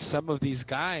 And some of these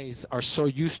guys are so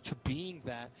used to being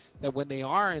that when they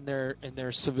are in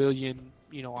their civilian,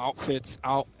 you know, outfits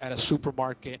out at a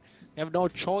supermarket, they have no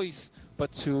choice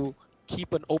but to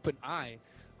keep an open eye.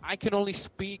 I can only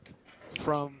speak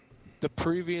from the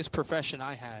previous profession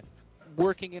I had,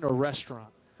 working in a restaurant.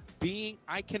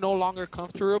 I can no longer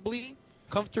comfortably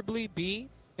be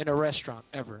in a restaurant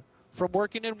ever. From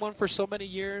working in one for so many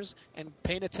years and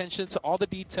paying attention to all the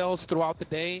details throughout the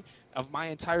day of my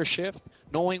entire shift,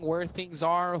 knowing where things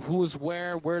are, who's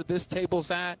where this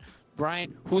table's at,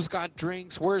 right? Who's got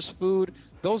drinks, where's food?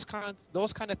 Those kind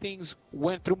of things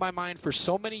went through my mind for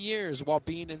so many years while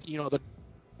being in, the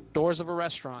doors of a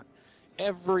restaurant.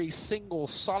 Every single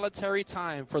solitary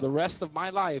time for the rest of my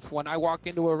life, when I walk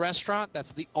into a restaurant,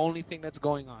 that's the only thing that's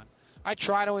going on. I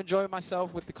try to enjoy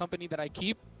myself with the company that I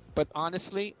keep, but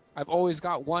honestly, I've always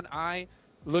got one eye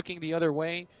looking the other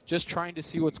way, just trying to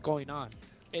see what's going on.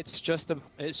 It's just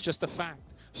a fact.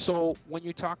 So when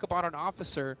you talk about an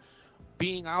officer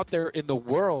being out there in the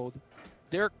world,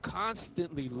 they're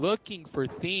constantly looking for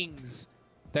things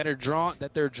that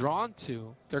they're drawn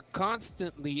to. They're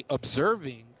constantly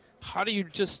observing. How do you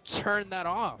just turn that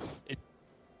off?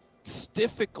 It's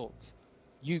difficult.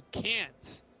 You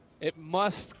can't. It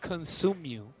must consume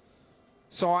you.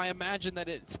 So I imagine that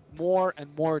it's more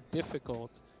and more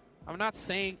difficult. I'm not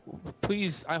saying,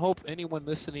 please, I hope anyone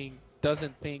listening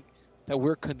doesn't think that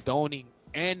we're condoning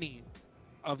any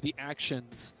of the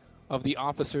actions of the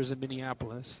officers in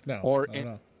Minneapolis.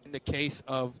 In the case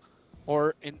of,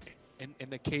 or in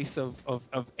the case of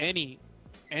any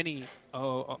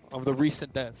of the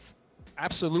recent deaths.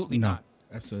 Absolutely not.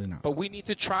 Absolutely not. But we need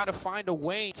to try to find a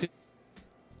way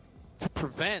to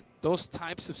prevent those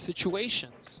types of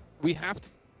situations. We have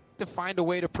to find a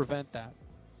way to prevent that.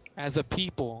 As a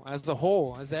people, as a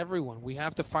whole, as everyone, we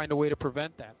have to find a way to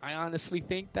prevent that. I honestly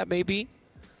think that maybe,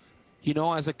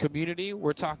 as a community,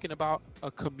 we're talking about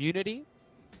a community.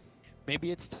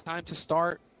 Maybe it's time to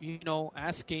start,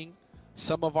 asking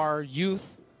some of our youth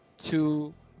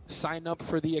to sign up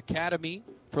for the academy,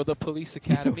 for the police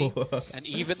academy, and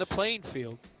even the playing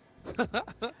field.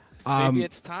 Maybe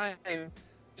it's time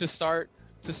to start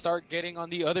getting on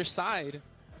the other side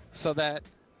so that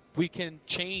we can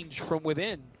change from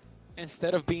within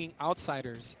instead of being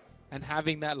outsiders and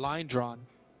having that line drawn.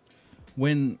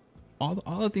 When all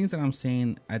the things that I'm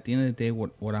saying, at the end of the day,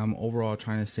 what I'm overall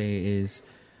trying to say is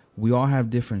we all have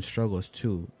different struggles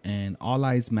too, and all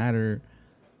lives matter,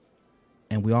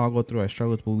 and we all go through our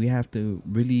struggles, but we have to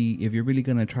really, if you're really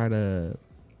going to try to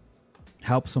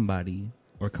help somebody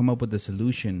or come up with a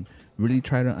solution, really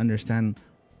try to understand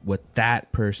what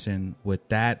that person, with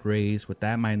that race, with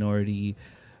that minority,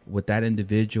 what that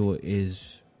individual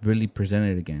is really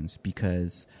presented against.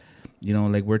 Because,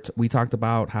 like we talked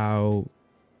about how,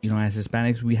 as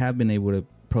Hispanics, we have been able to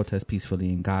protest peacefully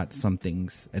and got some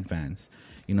things advanced.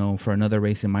 For another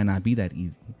race, it might not be that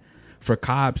easy. For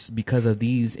cops, because of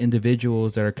these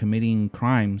individuals that are committing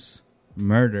crimes,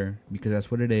 murder, because that's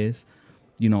what it is,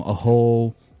 a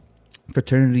whole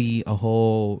fraternity, a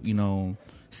whole,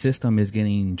 system is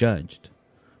getting judged.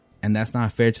 And that's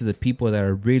not fair to the people that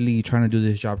are really trying to do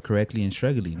this job correctly and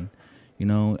struggling.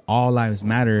 All lives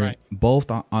matter. Right.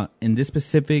 Both in this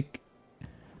specific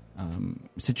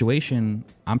situation,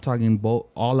 I'm talking both.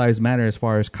 All lives matter as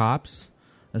far as cops,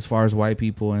 as far as white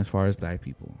people, and as far as black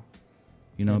people.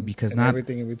 Because not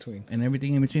everything in between. And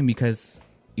everything in between, because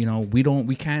we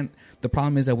can't. The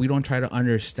problem is that we don't try to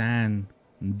understand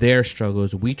their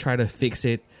struggles. We try to fix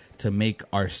it to make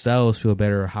ourselves feel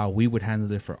better, how we would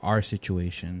handle it for our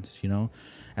situations.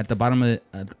 At the bottom of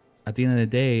at the end of the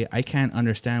day, I can't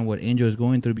understand what Angel is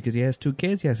going through because he has 2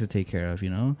 kids he has to take care of.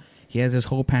 He has this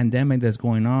whole pandemic that's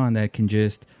going on that can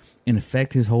just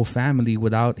infect his whole family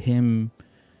without him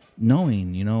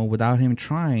knowing, without him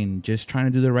trying to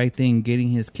do the right thing. Getting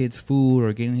his kids food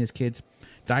or getting his kids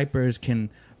diapers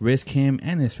can risk him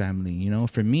and his family.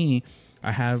 For me,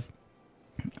 I have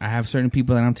certain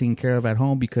people that I'm taking care of at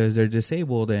home because they're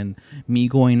disabled, and me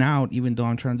going out, even though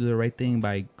I'm trying to do the right thing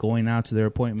by going out to their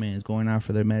appointments, going out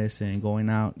for their medicine, going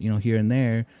out, here and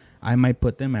there, I might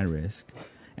put them at risk.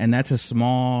 And that's a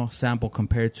small sample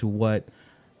compared to what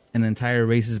an entire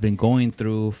race has been going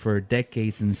through for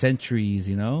decades and centuries.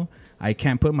 I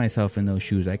can't put myself in those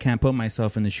shoes. I can't put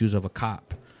myself in the shoes of a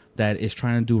cop that is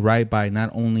trying to do right by not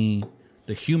only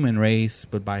the human race,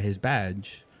 but by his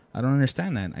badge. I don't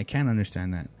understand that. I can't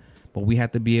understand that. But we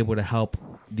have to be able to help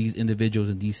these individuals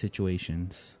in these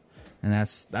situations. And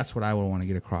that's what I would want to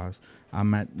get across.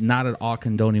 I'm not at all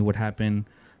condoning what happened.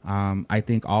 I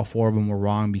think all 4 of them were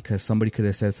wrong because somebody could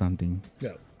have said something.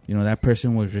 Yeah. That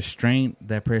person was restrained.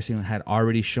 That person had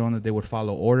already shown that they would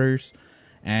follow orders.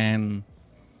 And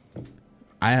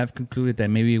I have concluded that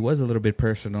maybe it was a little bit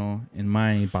personal in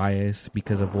my bias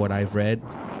because of what I've read.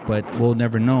 But we'll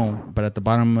never know. But at the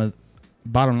bottom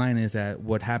line is that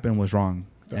what happened was wrong.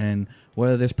 And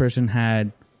whether this person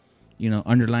had,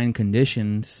 underlying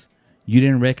conditions, you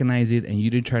didn't recognize it, and you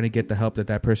didn't try to get the help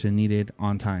that person needed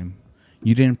on time.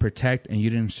 You didn't protect, and you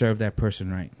didn't serve that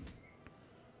person right.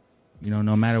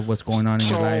 No matter what's going on in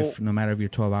your life, no matter if your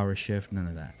 12-hour shift, none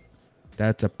of that.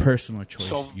 That's a personal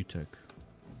choice you took.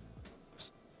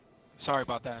 Sorry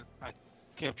about that. I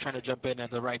kept trying to jump in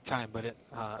at the right time, but it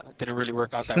didn't really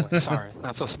work out that way. Sorry,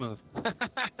 not so smooth.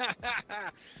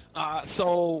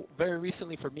 So very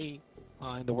recently for me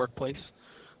in the workplace,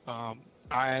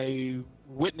 I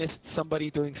witnessed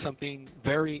somebody doing something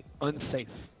very unsafe.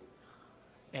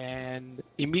 And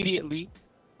immediately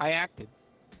I acted.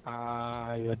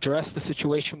 I addressed the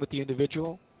situation with the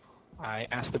individual. I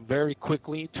asked them very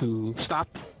quickly to stop,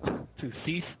 to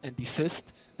cease and desist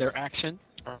their action.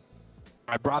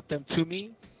 I brought them to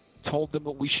me, told them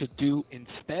what we should do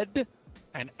instead,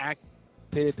 and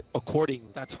acted accordingly.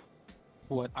 That's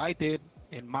what I did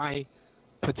in my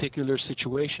particular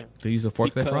situation. They use a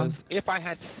forklift rod? If I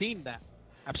had seen that,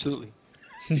 absolutely.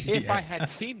 If I had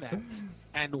seen that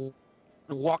and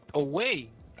walked away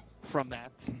from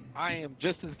that, I am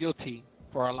just as guilty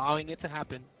for allowing it to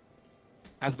happen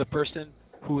as the person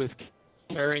who is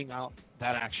carrying out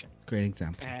that action. Great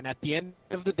example. And at the end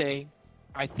of the day,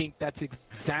 I think that's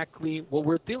exactly what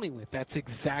we're dealing with. That's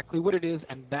exactly what it is,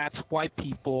 and that's why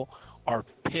people are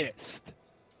pissed.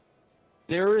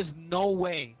 There is no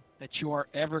way that you are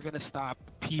ever going to stop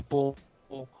people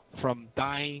from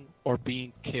dying or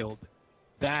being killed.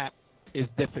 That is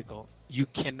difficult. You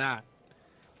cannot.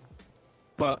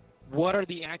 But what are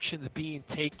the actions being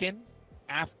taken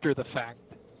after the fact?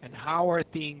 And how are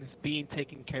things being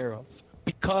taken care of?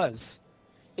 Because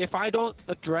if I don't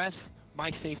address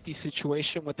my safety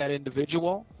situation with that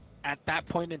individual at that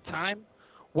point in time,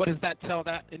 what does that tell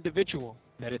that individual?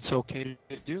 That it's okay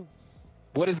to do.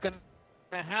 What is going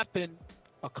to happen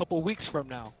a couple weeks from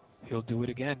now? He'll do it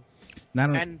again. Not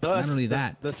only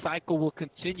that. The cycle will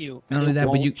continue. Not only that,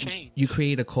 but you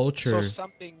create a culture. So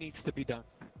something needs to be done.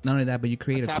 Not only that, but you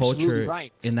create a culture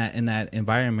in that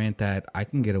environment that I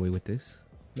can get away with this.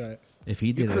 Right. If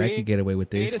he did it, I could get away with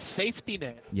this. You create a safety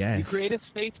net. Yes. You create a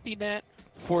safety net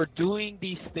for doing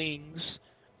these things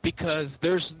because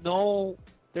there's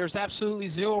absolutely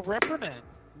zero reprimand.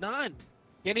 None.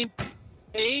 Getting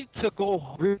paid to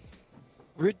go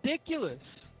ridiculous.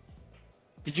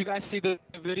 Did you guys see the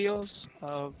videos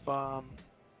of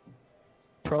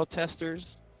protesters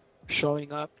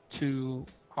showing up to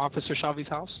Officer Shelby's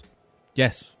house?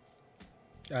 Yes.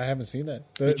 I haven't seen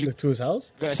that. To his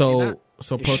house? So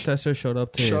protesters showed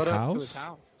up to his house,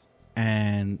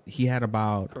 and he had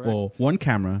about one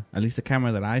camera, at least the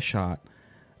camera that I shot.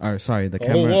 Or sorry, the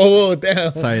camera. Whoa,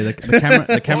 damn. Sorry,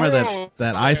 the camera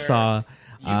that I saw.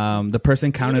 The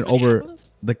person counted over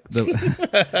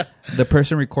the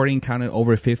person recording counted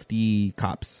over 50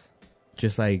 cops,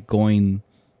 just like going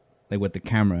like with the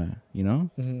camera,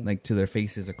 like to their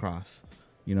faces across,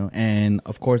 and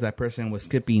of course that person was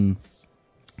skipping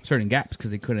certain gaps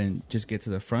because they couldn't just get to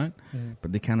the front,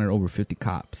 but they counted over 50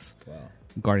 cops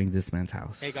guarding this man's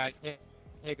house. Hey guys,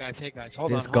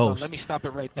 hold on. Let me stop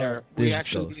it right there.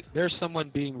 There's someone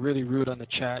being really rude on the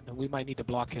chat, and we might need to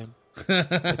block him.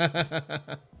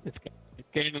 It's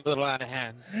getting a little out of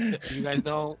hand. Do you guys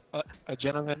know a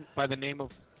gentleman by the name of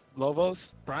Lobos,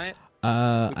 Bryant?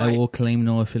 I will claim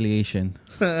no affiliation.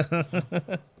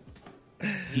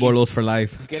 Borlos for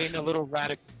life. He's getting a little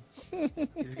radical.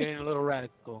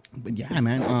 But yeah,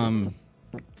 man.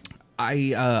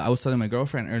 I was telling my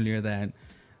girlfriend earlier that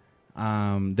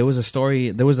there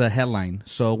was a headline.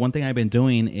 So one thing I've been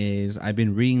doing is I've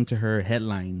been reading to her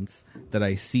headlines that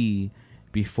I see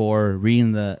before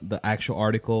reading the actual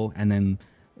article and then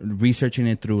researching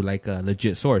it through like a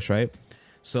legit source, right?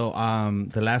 So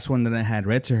the last one that I had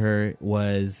read to her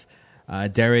was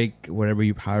Derek, however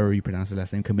you pronounce his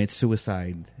last name, commits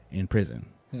suicide in prison.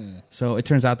 So it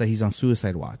turns out that he's on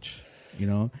suicide watch,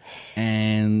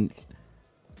 and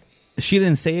she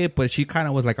didn't say it, but she kind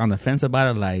of was like on the fence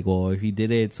about it, like, well, if he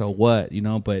did it, so what,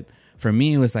 But for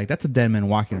me, it was like, that's a dead man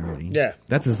walking already. Yeah.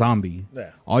 That's a zombie.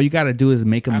 Yeah. All you got to do is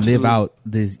make him live out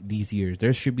these years.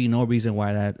 There should be no reason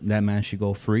why that man should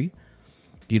go free.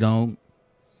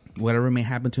 Whatever may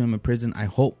happen to him in prison, I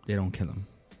hope they don't kill him.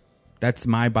 That's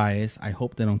my bias. I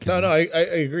hope they don't kill him. No, I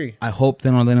agree. I hope they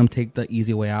don't let him take the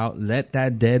easy way out. Let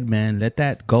that dead man, let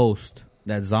that ghost,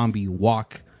 that zombie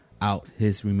walk out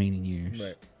his remaining years.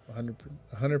 Right.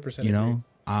 100%.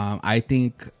 I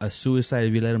think a suicide,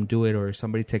 if you let him do it or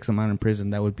somebody takes him out in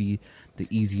prison, that would be the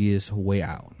easiest way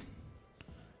out.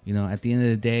 At the end of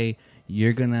the day,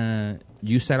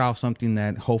 you set off something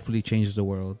that hopefully changes the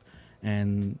world.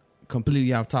 And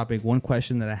completely off topic, one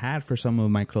question that I had for some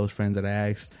of my close friends that I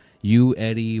asked you,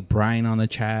 Eddie, Brian on the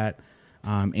chat,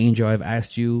 Angel, I've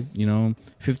asked you,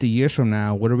 50 years from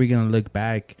now, what are we going to look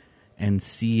back and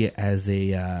see as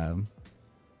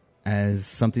as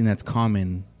something that's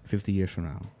common 50 years from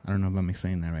now? I don't know if I'm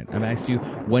explaining that right. I've asked you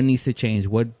what needs to change,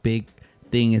 what big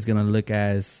thing is going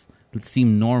to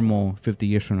seem normal 50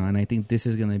 years from now. And I think this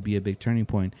is going to be a big turning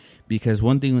point, because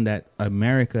one thing that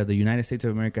America, the United States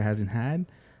of America, hasn't had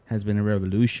has been a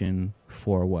revolution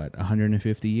for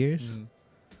 150 years? Mm-hmm.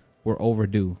 We're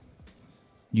overdue.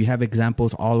 You have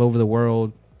examples all over the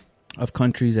world of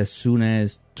countries as soon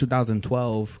as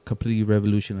 2012 completely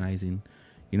revolutionizing.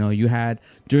 You had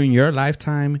during your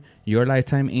lifetime,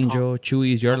 Angel,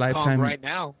 Chewy's, your lifetime. Right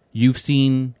now, you've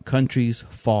seen countries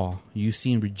fall. You've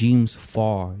seen regimes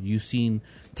fall. You've seen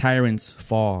tyrants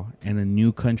fall, and a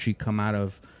new country come out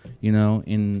of,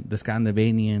 in the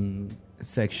Scandinavian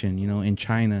section, in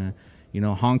China,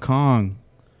 Hong Kong.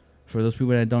 For those people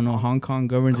that don't know, Hong Kong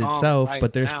governs itself, right,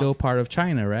 but they're still part of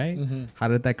China, right? Mm-hmm. How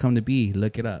did that come to be?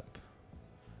 Look it up.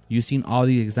 You've seen all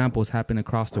these examples happen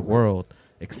across the world,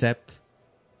 except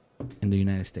in the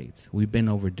United States. We've been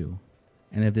overdue.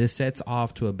 And if this sets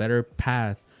off to a better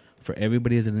path for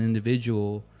everybody as an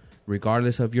individual,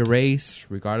 regardless of your race,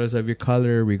 regardless of your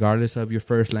color, regardless of your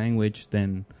first language,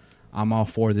 then I'm all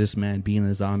for this man being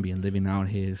a zombie and living out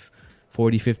his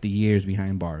 40, 50 years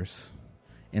behind bars.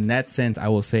 In that sense, I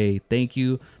will say thank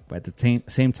you, but at the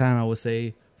same time, I will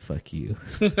say fuck you.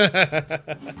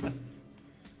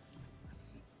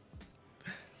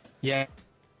 Yeah,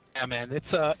 man,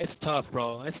 it's tough,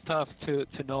 bro. It's tough to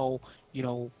know,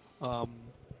 how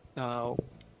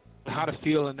to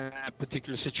feel in that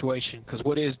particular situation. Because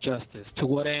what is justice? To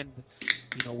what end,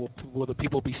 will the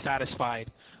people be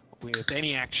satisfied with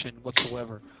any action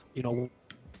whatsoever?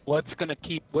 What's gonna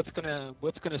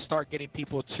start getting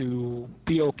people to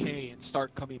be okay and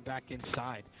start coming back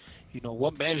inside?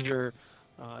 What measure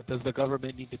does the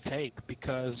government need to take?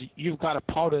 Because you've got a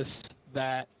POTUS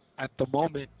that at the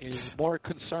moment is more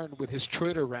concerned with his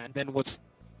Twitter rant than what's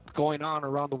going on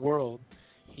around the world.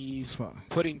 He's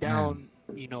putting down,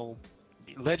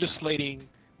 legislating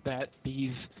that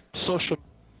these social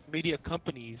media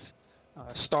companies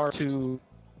start to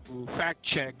fact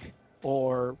check,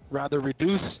 or rather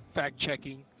reduce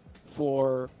fact-checking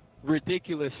for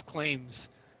ridiculous claims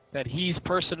that he's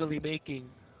personally making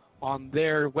on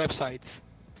their websites,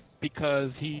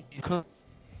 because he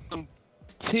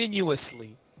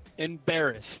continuously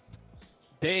embarrassed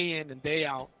day in and day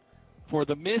out for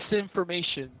the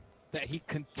misinformation that he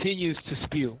continues to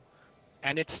spew.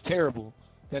 And it's terrible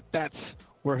that that's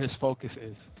where his focus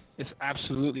is. It's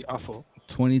absolutely awful.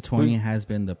 2020 has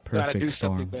been the perfect do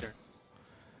storm. Something better.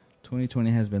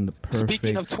 2020 has been the perfect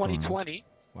Speaking of 2020,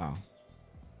 wow.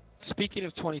 Speaking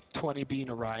of 2020 being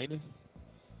a ride,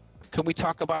 can we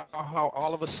talk about how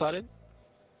all of a sudden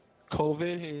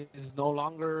COVID is no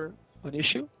longer an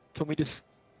issue? Can we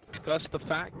discuss the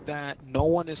fact that no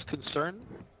one is concerned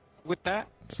with that?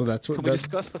 So that's what. Can we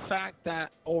discuss the fact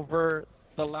that over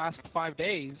the last 5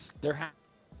 days there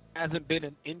hasn't been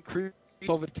an increase in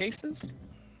COVID cases?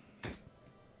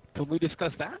 Can we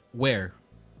discuss that? Where?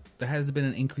 There has been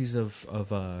an increase of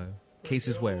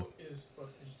cases where?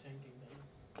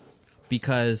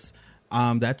 Because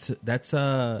that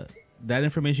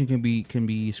information can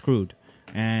be screwed,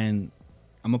 and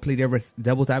I'm gonna play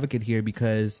devil's advocate here,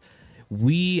 because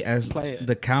we as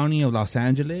the county of Los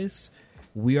Angeles,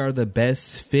 we are the best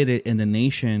fitted in the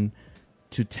nation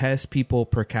to test people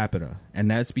per capita, and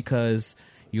that's because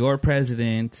your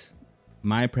president,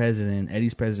 my president,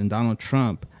 Eddie's president, Donald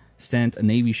Trump, sent a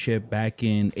Navy ship back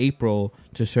in April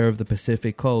to serve the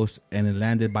Pacific coast, and it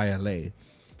landed by LA.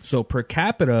 So per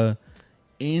capita,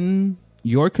 in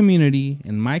your community,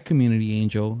 in my community,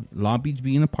 Angel, Long Beach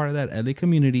being a part of that LA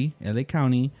community, LA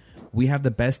County, we have the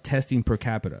best testing per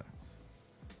capita.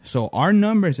 So our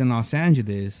numbers in Los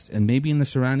Angeles and maybe in the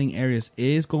surrounding areas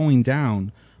is going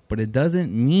down, but it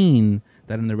doesn't mean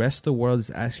that in the rest of the world it's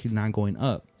actually not going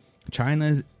up.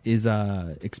 China is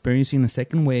experiencing a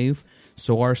second wave.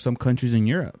 So are some countries in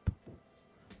Europe.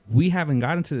 We haven't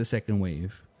gotten to the second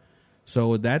wave.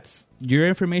 So that's, your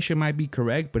information might be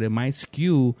correct, but it might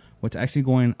skew what's actually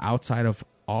going outside of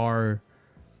our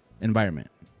environment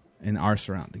and our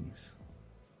surroundings.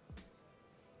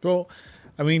 Well,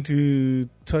 I mean, to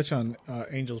touch on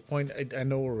Angel's point, I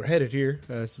know where we're headed here.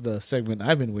 It's the segment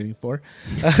I've been waiting for.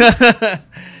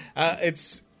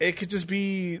 It could just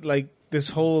be like this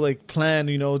whole plan.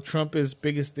 Trump's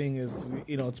biggest thing is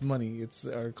it's money, it's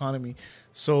our economy.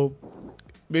 So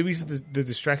maybe it's the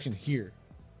distraction here,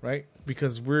 right?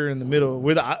 because we're in the middle.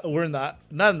 We're in the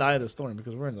not in the eye of the storm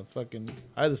because we're in the fucking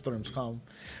eye of the storm's calm,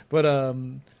 but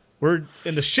we're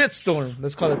in the shit storm.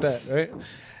 Let's call it that,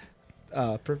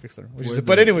 right? Perfect storm.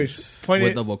 But anyways,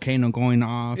 with the volcano going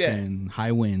off and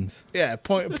high winds. Yeah.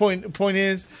 Point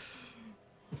is,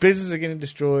 businesses are getting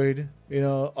destroyed. You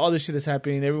know, all this shit is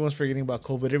happening. Everyone's forgetting about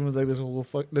COVID.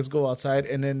 Everyone's like, let's go outside.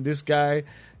 And then this guy,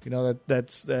 you know,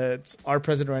 that's our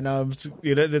president right now.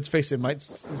 You know, let's face it,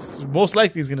 most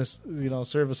likely he's gonna, you know,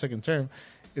 serve a second term.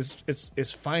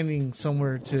 It's finding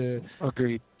somewhere to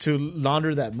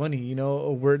launder that money. You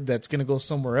know, that's gonna go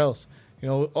somewhere else.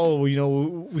 You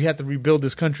know, we have to rebuild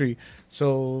this country,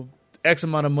 so X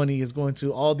amount of money is going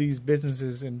to all these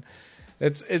businesses, and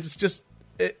it's just.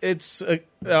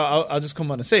 I'll just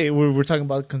come on and say we're talking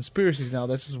about conspiracies now.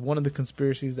 That's just one of the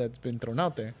conspiracies that's been thrown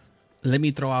out there. Let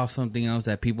me throw out something else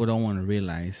that people don't want to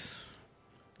realize,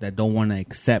 that don't want to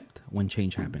accept when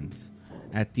change happens.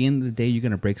 At the end of the day, you're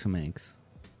going to break some eggs.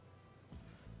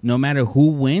 No matter who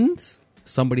wins,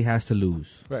 somebody has to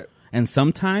lose. Right. And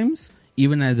sometimes,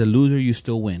 even as a loser, you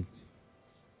still win.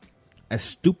 As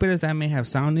stupid as that may have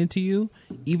sounded to you,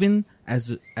 even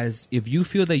as if you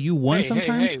feel that you won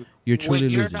sometimes, you're truly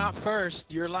losing. When you're not first,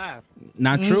 you're last.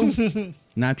 Not true.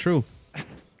 Not true.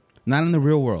 Not in the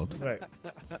real world. Right.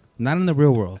 Not in the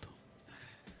real world.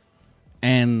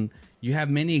 And you have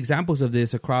many examples of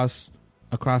this across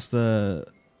the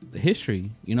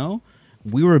history, you know?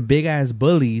 We were big ass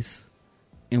bullies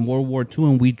in World War II,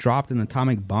 and we dropped an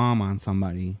atomic bomb on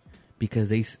somebody because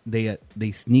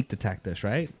they sneak attacked us,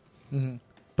 right? Mm-hmm.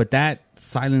 But that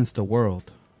silenced the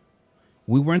world.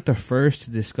 We weren't the first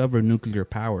to discover nuclear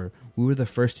power. We were the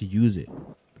first to use it.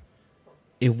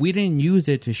 If we didn't use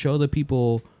it to show the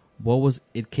people what was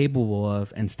it capable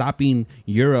of and stopping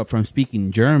Europe from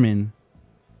speaking German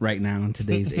right now in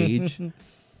today's age,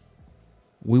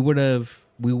 we would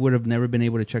have never been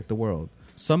able to check the world.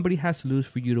 Somebody has to lose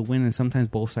for you to win, and sometimes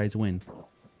both sides win.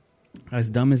 As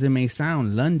dumb as it may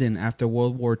sound, London after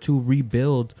World War II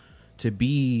rebuilt to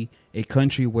be a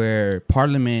country where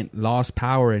parliament lost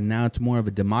power, and now it's more of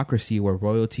a democracy where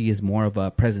royalty is more of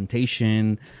a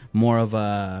presentation, more of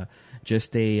a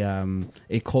just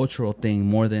a cultural thing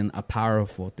more than a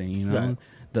powerful thing, you know?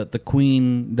 Right. The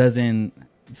queen doesn't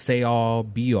say all,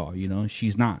 be all, you know?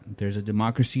 She's not. There's a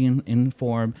democracy in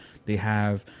form. They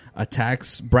have a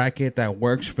tax bracket that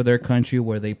works for their country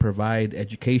where they provide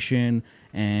education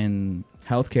and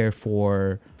healthcare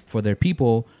for their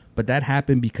people. But that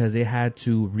happened because they had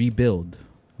to rebuild.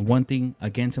 One thing,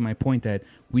 again, to my point that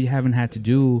we haven't had to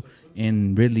do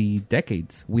in really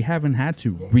decades. We haven't had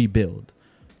to rebuild.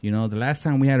 You know, the last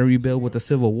time we had to rebuild with the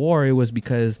Civil War, it was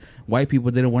because white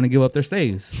people didn't want to give up their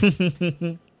slaves.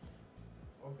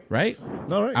 Right?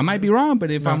 No, right. I might be wrong, but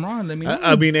if I'm wrong, let me know.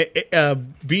 I mean,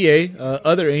 BA,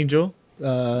 other angel,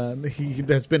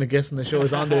 that's been a guest on the show,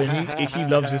 is on there, and he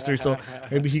loves history, so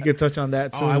maybe he could touch on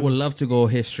that soon. I would love to go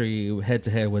history head to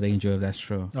head with Angel if that's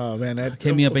true. Oh, man.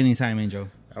 Hit me up anytime, Angel.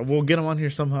 We'll get him on here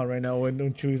somehow right now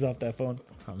when Chewy's off that phone.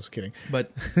 I'm just kidding.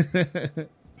 But...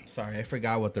 Sorry, I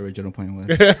forgot what the original point was.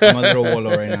 I'm a little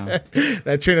wolo right now.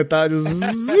 That train of thought just...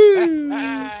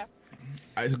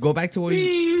 Go back to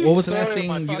what was the last thing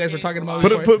you guys were talking about?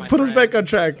 Put us back on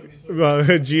track,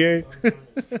 GA.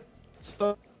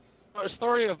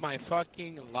 Story of my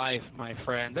fucking life, my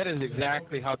friend. That is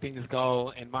exactly how things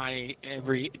go in my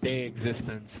everyday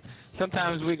existence.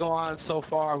 Sometimes we go on so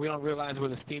far we don't realize where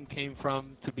the steam came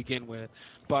from to begin with.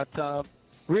 But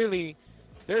really,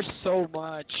 there's so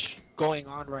much going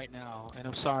on right now, and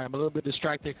I'm sorry, I'm a little bit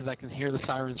distracted because I can hear the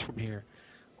sirens from here.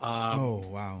 Oh,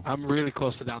 wow. I'm really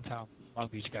close to downtown Long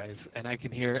Beach, guys, and I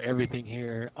can hear everything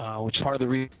here, which is part of the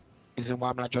reason why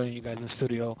I'm not joining you guys in the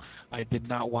studio. I did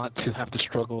not want to have to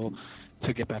struggle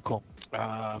to get back home.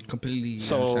 Completely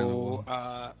understandable.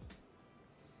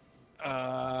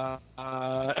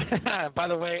 By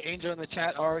the way, Angel in the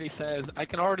chat already says, I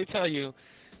can already tell you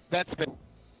that's been...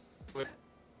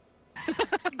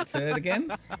 Say it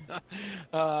again.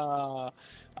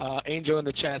 Angel in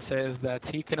the chat says that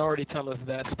he can already tell us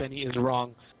that Spenny is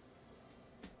wrong.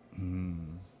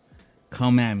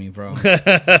 Come at me, bro.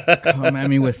 Come at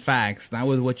me with facts, not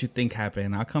with what you think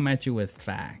happened. I'll come at you with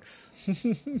facts.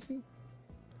 He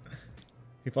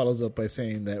follows up by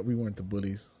saying that we weren't the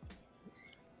bullies.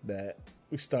 That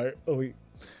we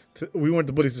weren't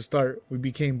the bullies to start. We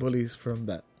became bullies from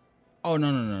that. Oh,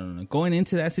 no. Going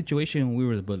into that situation, we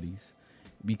were the bullies.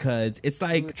 Because it's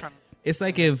like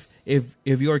if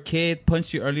your kid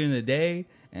punched you earlier in the day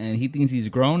and he thinks he's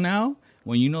grown now,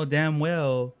 when you know damn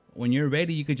well, when you're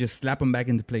ready, you could just slap him back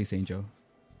into place, Angel.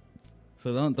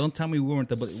 So don't tell me we weren't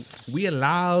the bullies. We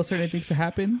allow certain things to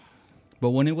happen, But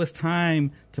when it was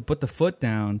time to put the foot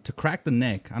down, to crack the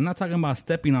neck, I'm not talking about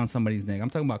stepping on somebody's neck. I'm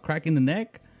talking about cracking the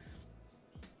neck.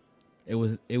 It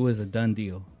was a done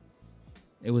deal.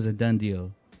 It was a done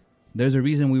deal. There's a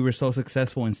reason we were so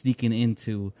successful in sneaking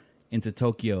into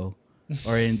Tokyo,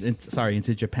 or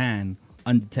into Japan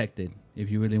undetected. If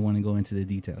you really want to go into the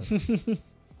details,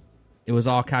 it was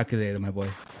all calculated, my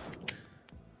boy.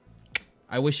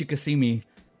 I wish you could see me.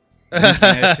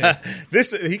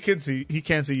 This he can't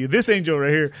see you. This angel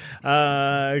right here.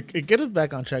 Get us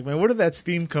back on track, man. Where did that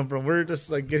steam come from? We're just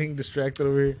like getting distracted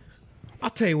over here. I'll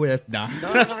tell you where. No.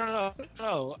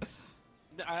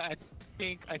 I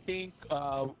think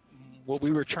what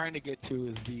we were trying to get to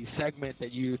is the segment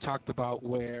that you talked about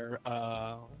where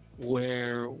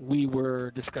we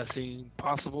were discussing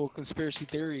possible conspiracy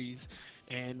theories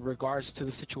in regards to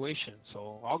the situation.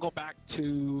 So I'll go back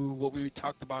to what we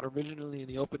talked about originally in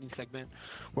the opening segment,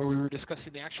 where we were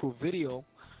discussing the actual video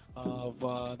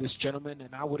of this gentleman,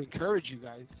 and I would encourage you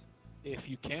guys, if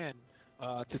you can,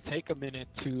 to take a minute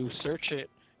to search it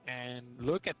and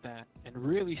look at that and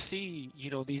really see,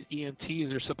 these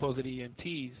EMTs or supposed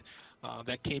EMTs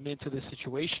that came into this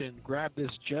situation, grab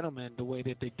this gentleman the way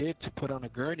that they did to put on a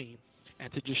gurney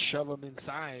and to just shove him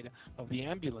inside of the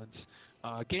ambulance.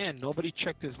 Again, nobody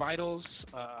checked his vitals.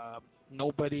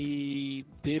 Nobody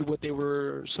did what they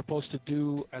were supposed to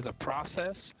do as a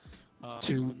process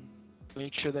to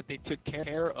make sure that they took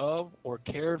care of or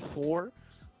cared for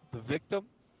the victim.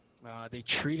 They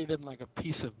treated him like a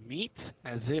piece of meat,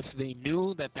 as if they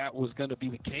knew that was going to be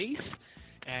the case,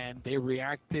 and they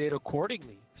reacted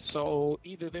accordingly. So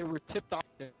either they were tipped off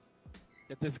that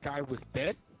this guy was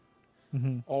dead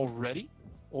already,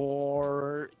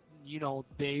 or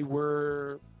they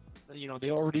were, they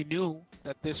already knew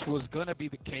that this was going to be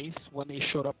the case when they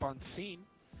showed up on scene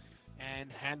and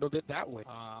handled it that way.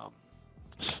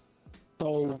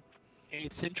 So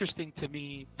it's interesting to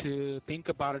me to think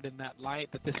about it in that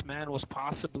light, that this man was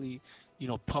possibly,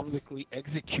 publicly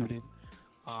executed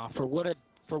for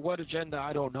what agenda,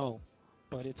 I don't know,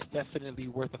 but it's definitely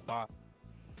worth a thought.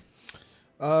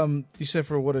 You said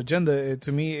for what agenda?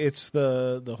 To me, it's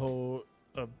the whole,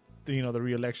 the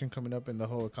re-election coming up and the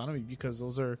whole economy, because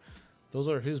those are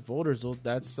his voters.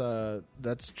 That's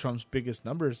Trump's biggest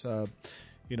numbers.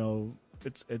 It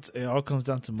all comes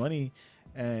down to money.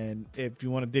 And if you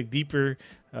want to dig deeper,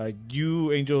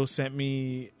 you, Angel, sent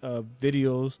me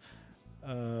videos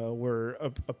where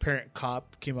a parent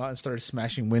cop came out and started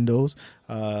smashing windows.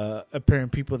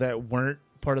 Apparent people that weren't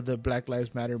part of the Black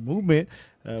Lives Matter movement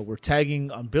were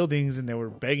tagging on buildings, and they were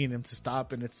begging them to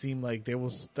stop. And it seemed like they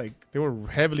were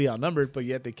heavily outnumbered, but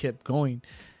yet they kept going.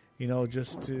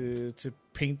 Just to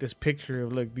paint this picture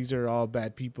of, look, these are all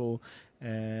bad people,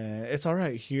 and it's all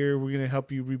right. Here, we're gonna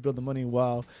help you rebuild the money,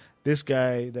 while this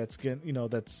guy that's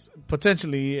that's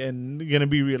potentially and gonna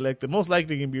be reelected, most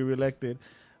likely gonna be reelected,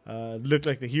 looked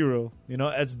like the hero.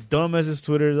 As dumb as his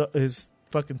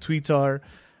fucking tweets are,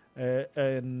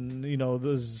 and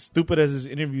as stupid as his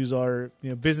interviews are,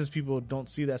 business people don't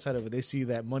see that side of it. They see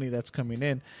that money that's coming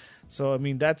in. So I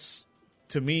mean,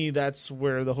 to me, that's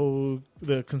where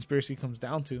the conspiracy comes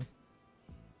down to.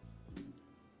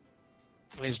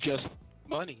 It's just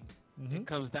money. It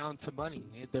comes down to money.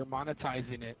 They're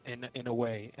monetizing it in a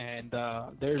way, and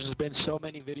there's been so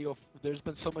much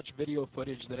video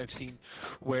footage that I've seen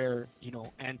where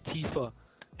Antifa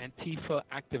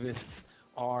activists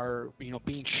are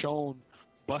being shown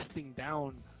busting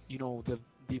down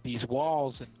these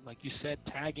walls, and like you said,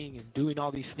 tagging and doing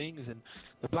all these things, and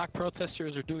the black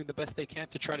protesters are doing the best they can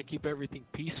to try to keep everything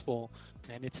peaceful,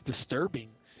 and it's disturbing.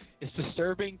 It's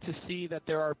disturbing to see that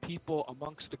there are people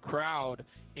amongst the crowd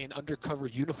in undercover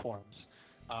uniforms,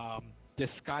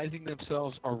 disguising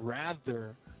themselves, or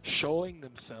rather showing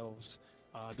themselves,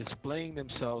 displaying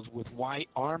themselves with white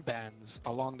armbands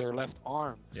along their left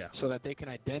arm, so that they can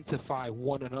identify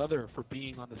one another for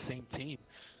being on the same team.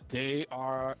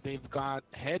 They've got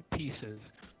headpieces,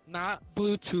 not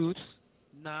Bluetooth,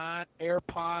 not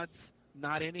AirPods,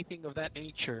 not anything of that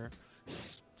nature.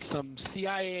 Some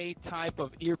CIA type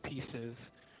of earpieces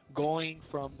going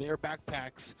from their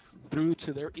backpacks through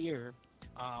to their ear,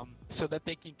 so that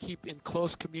they can keep in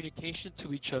close communication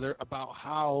to each other about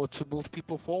how to move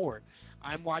people forward.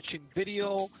 I'm watching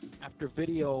video after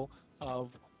video of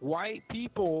white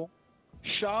people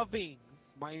shoving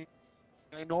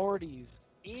minorities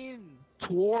in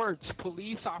towards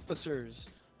police officers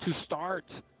to start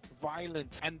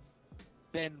violence, and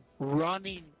then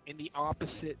running in the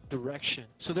opposite direction.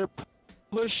 So they're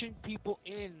pushing people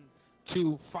in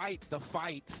to fight the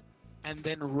fight, and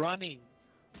then running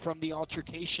from the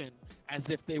altercation as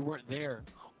if they weren't there.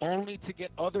 only to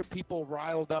get other people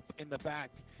riled up in the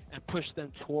back and push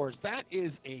them towards. That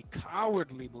is a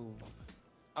cowardly move.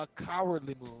 A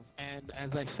cowardly move. And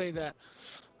as I say that,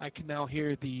 I can now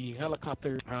hear the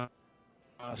helicopter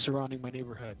surrounding my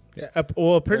neighborhood. Yeah.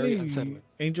 Well, apparently,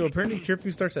 Angel,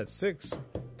 curfew starts at 6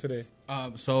 today.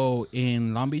 So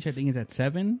in Long Beach, I think it's at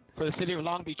 7. For the city of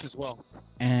Long Beach as well.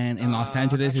 And in Los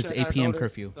Angeles, it's 8 p.m.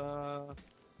 curfew.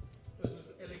 This is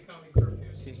LA County curfew.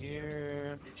 See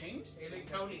here. It changed? LA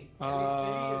County. LA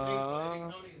City is 8,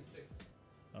 LA County is 6.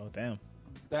 Oh, damn.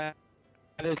 That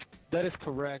is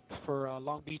correct. For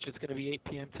Long Beach, it's going to be 8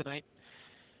 p.m. tonight.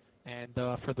 And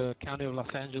for the county of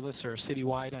Los Angeles, or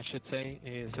citywide, I should say,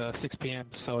 is 6 p.m.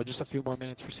 So just a few more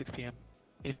minutes for 6 p.m.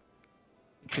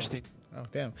 Interesting. Oh,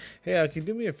 damn. Hey, can you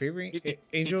do me a favor,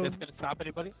 Angel? That's going to stop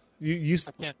anybody?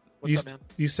 I can't. What's up, man?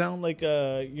 You sound like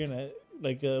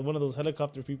you're one of those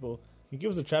helicopter people. Can you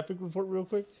give us a traffic report real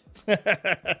quick?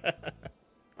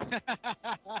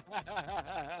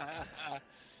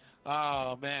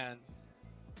 Oh, man.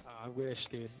 I wish,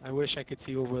 dude. I wish I could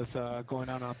see what was going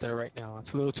on out there right now.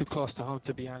 It's a little too close to home,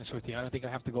 to be honest with you. I don't think I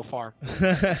have to go far.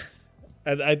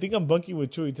 I think I'm bunking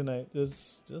with Chewy tonight,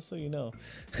 just so you know.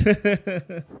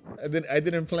 I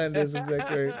didn't plan this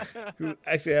exactly.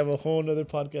 Actually, I have a whole other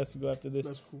podcast to go after this.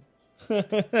 That's cool.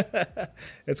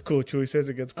 It's cool. Chewy says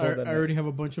it gets cold. I already have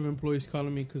a bunch of employees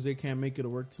calling me because they can't make it to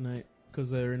work tonight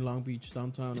because they're in Long Beach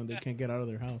downtown and they can't get out of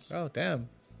their house. Oh, damn.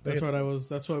 That's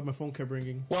why my phone kept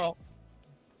ringing. Well,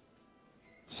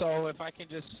 so if I can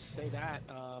just say that,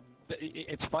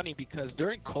 it's funny because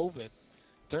during COVID,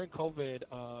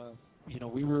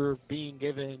 we were being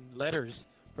given letters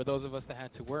for those of us that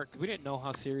had to work. We didn't know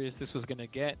how serious this was going to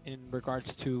get in regards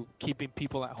to keeping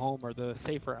people at home or the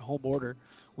safer at home order.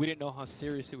 We didn't know how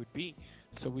serious it would be.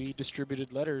 So we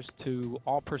distributed letters to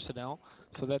all personnel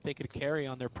so that they could carry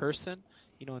on their person,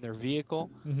 in their vehicle,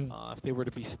 if they were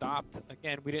to be stopped.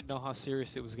 Again, we didn't know how serious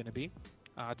it was going to be.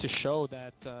 To show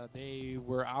that they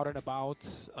were out and about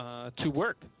to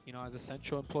work, as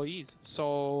essential employees.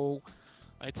 So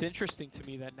it's interesting to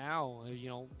me that now,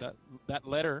 that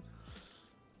letter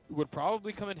would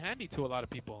probably come in handy to a lot of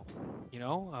people,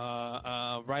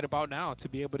 right about now, to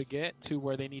be able to get to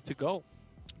where they need to go.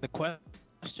 The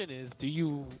question is, do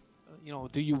you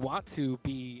want to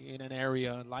be in an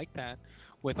area like that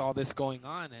with all this going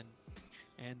on?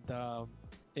 And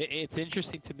it's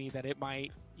interesting to me that it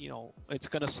might, it's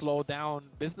going to slow down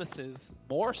businesses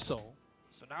more so.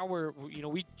 So now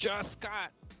we just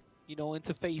got,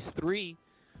 into phase 3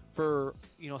 for,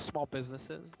 small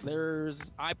businesses.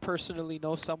 I personally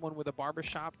know someone with a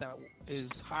barbershop that is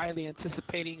highly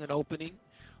anticipating an opening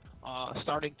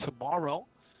starting tomorrow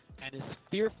and is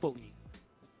fearfully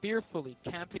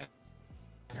camping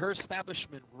her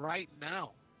establishment right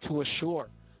now to assure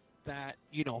that,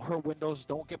 her windows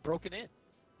don't get broken in.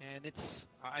 And it's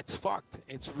fucked.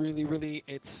 It's really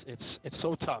it's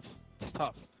so tough. It's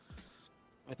tough.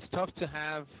 It's tough to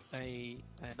have an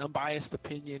unbiased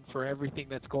opinion for everything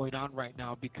that's going on right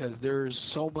now because there's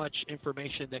so much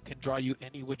information that can draw you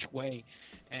any which way,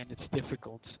 and it's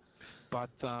difficult. But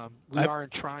we are in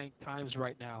trying times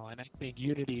right now, and I think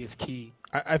unity is key.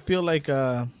 I feel like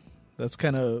that's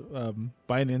kind of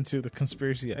buying into the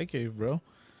conspiracy I gave, bro.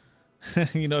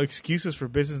 Excuses for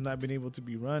business not being able to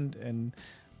be run and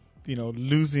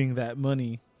losing that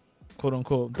money, quote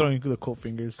unquote. I'm throwing the quote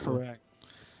fingers. Correct.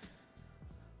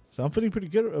 So I'm feeling pretty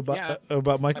good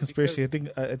about my conspiracy. I think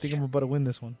I'm about to win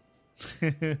this one.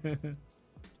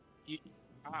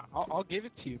 I'll give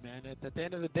it to you, man. At the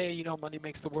end of the day, money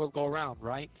makes the world go around,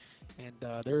 right? And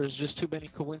there's just too many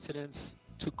coincidences,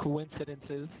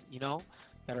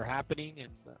 that are happening, and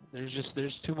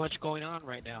there's too much going on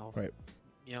right now. Right.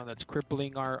 That's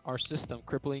crippling our system,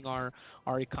 crippling our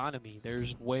economy.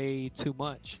 There's way too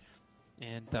much,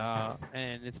 and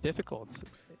it's difficult.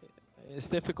 It's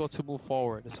difficult to move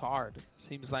forward. It's hard.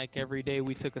 Seems like every day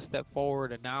we took a step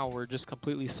forward, and now we're just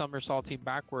completely somersaulting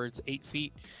backwards 8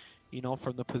 feet,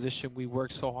 from the position we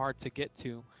worked so hard to get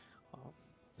to.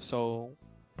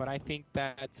 But I think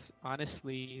that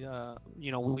honestly,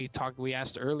 we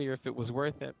asked earlier if it was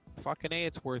worth it. Fucking A,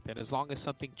 it's worth it as long as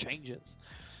something changes.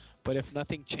 But if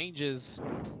nothing changes,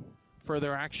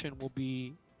 further action will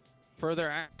be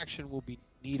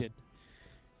needed.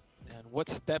 And what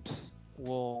steps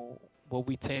will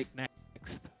we take next?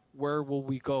 Where will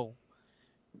we go?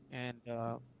 And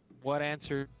what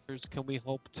answers can we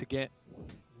hope to get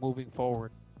moving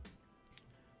forward?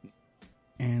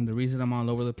 And the reason I'm all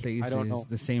over the place is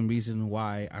the same reason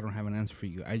why I don't have an answer for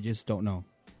you. I just don't know.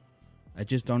 I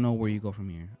just don't know where you go from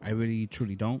here. I really,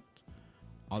 truly don't.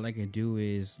 All I can do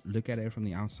is look at it from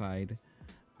the outside.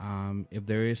 If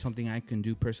there is something I can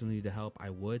do personally to help, I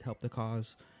would help the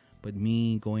cause. But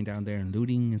me going down there and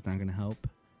looting is not going to help.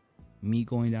 Me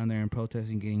going down there and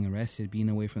protesting, getting arrested, being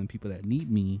away from the people that need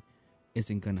me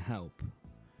isn't going to help.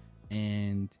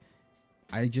 And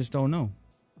I just don't know.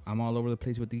 I'm all over the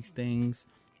place with these things.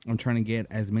 I'm trying to get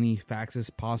as many facts as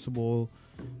possible.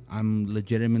 I'm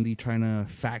legitimately trying to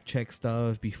fact check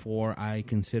stuff before I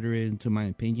consider it into my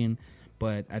opinion.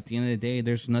 But at the end of the day,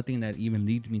 there's nothing that even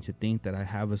leads me to think that I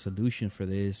have a solution for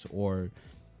this or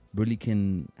really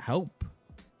can help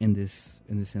in this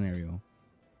scenario.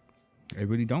 I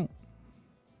really don't.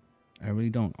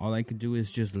 All I could do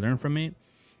is just learn from it.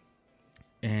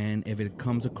 And if it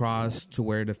comes across to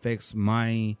where it affects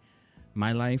my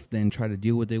life, then try to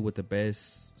deal with it with the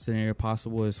best scenario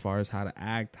possible as far as how to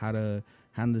act, how to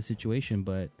handle the situation.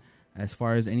 But as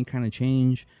far as any kind of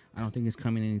change, I don't think it's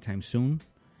coming anytime soon.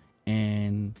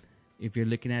 And if you're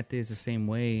looking at this the same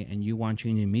way and you want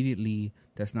change immediately,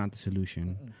 that's not the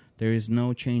solution. Mm-mm. There is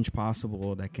no change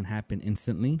possible that can happen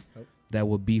instantly that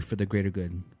will be for the greater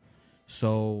good.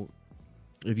 So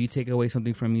if you take away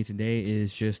something from me today,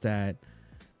 is just that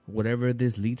whatever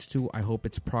this leads to, I hope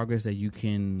it's progress that you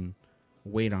can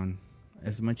wait on.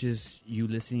 As much as you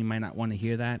listening might not want to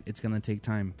hear that, it's going to take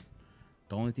time.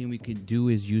 The only thing we can do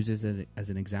is use this as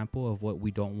an example of what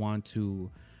we don't want to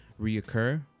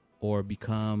reoccur or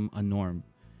become a norm.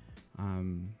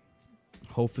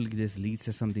 Hopefully this leads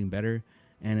to something better.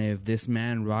 And if this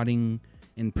man rotting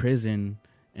in prison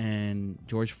and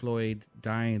George Floyd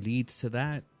dying leads to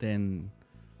that, then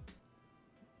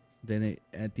it,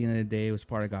 at the end of the day, it was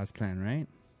part of God's plan, right?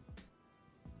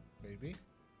 Maybe.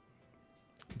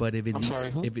 But if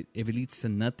it leads to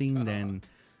nothing,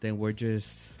 then we're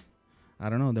just, I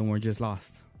don't know, then we're just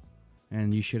lost.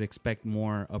 And you should expect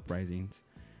more uprisings.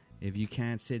 If you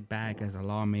can't sit back as a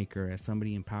lawmaker, as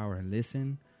somebody in power and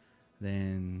listen,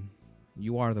 then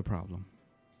you are the problem.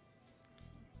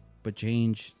 But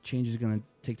change is going to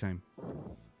take time.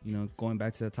 You know, going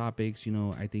back to the topics, you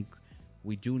know, I think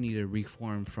we do need a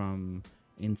reform from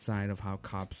inside of how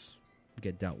cops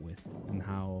get dealt with and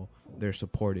how they're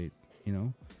supported, you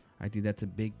know. I think that's a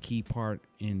big key part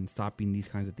in stopping these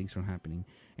kinds of things from happening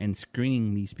and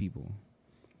screening these people.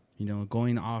 You know,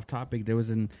 going off topic, there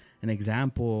was an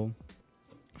example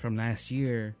from last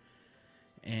year,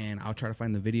 and I'll try to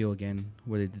find the video again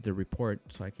where they did the report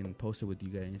so I can post it with you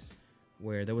guys,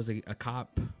 where there was a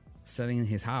cop selling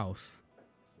his house,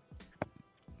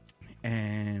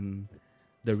 and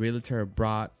the realtor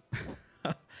brought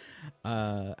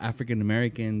African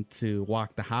American to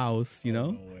walk the house, you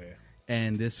know? No way.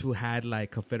 And this who had like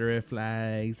Confederate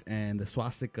flags and the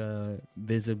swastika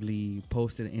visibly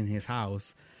posted in his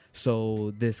house.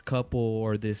 So this couple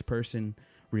or this person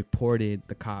reported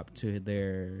the cop to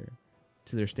their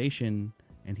station,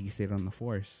 and he stayed on the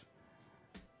force.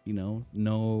 You know,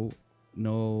 no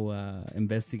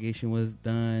investigation was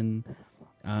done.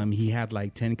 He had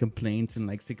like 10 complaints in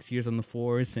like 6 years on the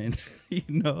force, and you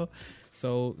know,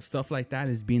 so stuff like that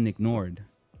is being ignored,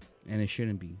 and it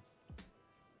shouldn't be.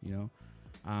 You know.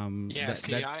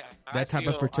 That type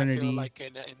of fraternity. I feel like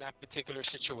in that particular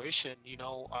situation, you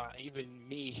know, even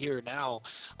me here now,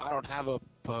 I don't have a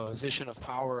position of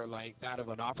power like that of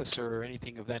an officer or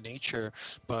anything of that nature.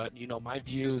 But, you know, my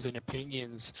views and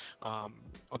opinions,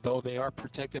 although they are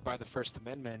protected by the First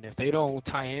Amendment, if they don't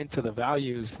tie into the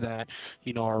values that,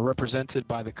 you know, are represented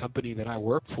by the company that I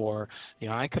work for, you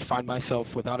know, I could find myself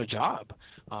without a job,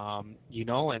 you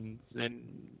know, and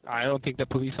I don't think that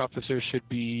police officers should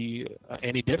be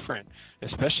any different,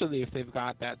 especially if they've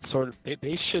got that sort of,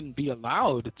 they shouldn't be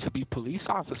allowed to be police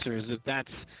officers if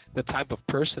that's the type of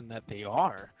person that they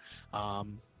are.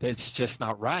 It's just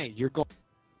not right. You're going.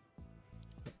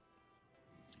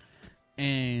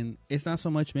 And it's not so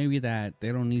much maybe that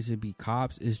they don't need to be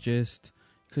cops. It's just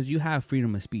because you have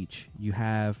freedom of speech, you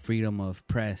have freedom of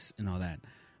press and all that,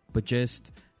 but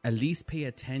just at least pay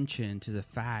attention to the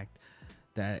fact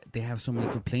that they have so many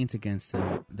complaints against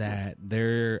them, that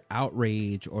their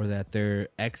outrage or that their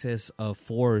excess of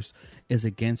force is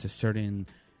against a certain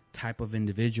type of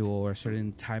individual or a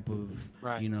certain type of,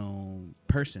 you know,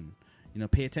 person. You know,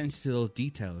 pay attention to those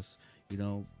details. You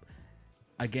know,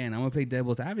 again, I'm going to play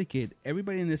devil's advocate.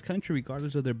 Everybody in this country,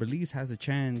 regardless of their beliefs, has a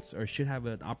chance or should have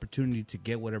an opportunity to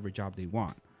get whatever job they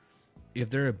want. If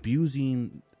they're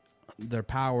abusing their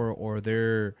power or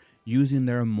they're using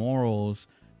their morals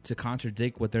to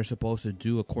contradict what they're supposed to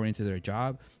do according to their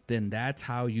job, then that's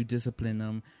how you discipline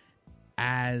them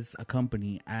as a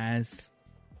company, as,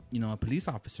 you know, a police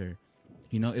officer.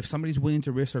 You know, if somebody's willing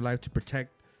to risk their life to protect,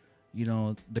 you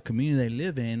know, the community they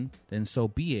live in, then so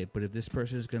be it. But if this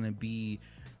person is going to be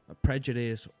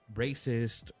prejudiced,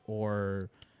 racist, or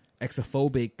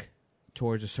exophobic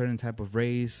towards a certain type of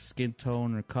race, skin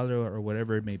tone, or color, or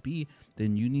whatever it may be,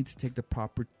 then you need to take the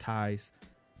proper ties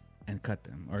and cut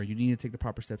them, or you need to take the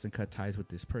proper steps and cut ties with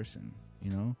this person.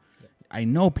 You know, I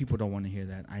know people don't want to hear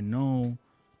that. I know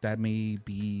that may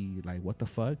be like, what the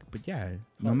fuck? But yeah,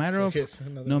 no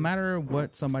matter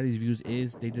what somebody's views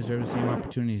is, they deserve the same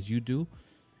opportunity as you do.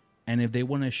 And if they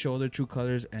want to show their true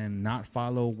colors and not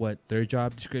follow what their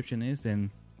job description is,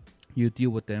 then you deal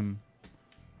with them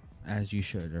as you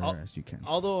should, or as you can.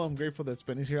 Although I'm grateful that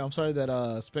Spenny's here. I'm sorry that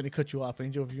Spenny cut you off.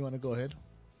 Angel, if you want to go ahead.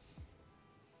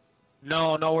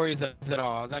 No worries at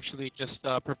all. I was actually just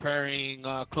preparing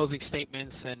closing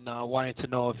statements and wanted to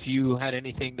know if you had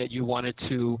anything that you wanted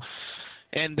to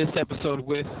end this episode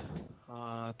with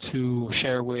to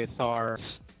share with our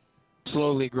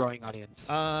slowly growing audience.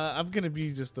 I'm going to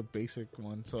be just a basic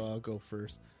one, so I'll go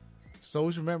first. So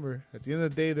always remember, at the end of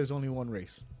the day, there's only one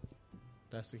race.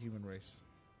 That's the human race.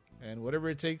 And whatever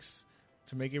it takes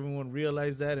to make everyone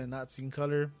realize that and not see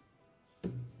color,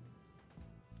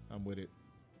 I'm with it.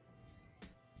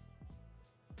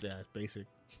 Yeah, it's basic.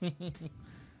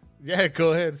 Yeah,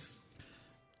 go ahead.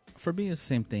 For me, it's the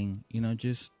same thing. You know,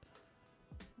 just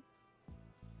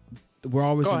we're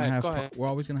always gonna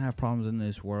have problems in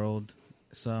this world.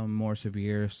 Some more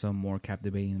severe, some more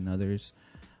captivating than others.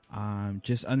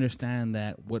 Just understand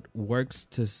that what works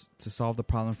to solve the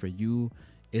problem for you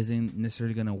isn't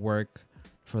necessarily gonna work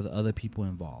for the other people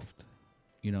involved.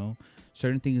 You know,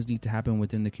 certain things need to happen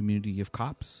within the community of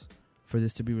cops for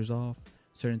this to be resolved.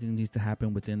 Certain things need to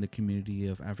happen within the community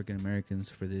of African Americans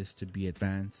for this to be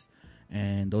advanced.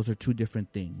 And those are two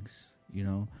different things, you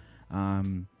know.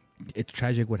 It's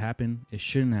tragic what happened. It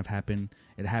shouldn't have happened.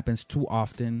 It happens too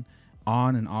often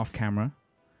on and off camera.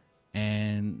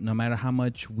 And no matter how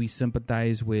much we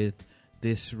sympathize with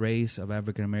this race of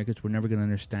African Americans, we're never going to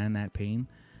understand that pain.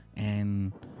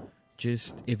 And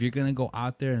just, if you're going to go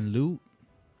out there and loot,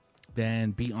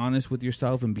 then be honest with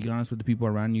yourself and be honest with the people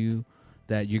around you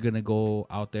that you're going to go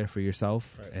out there for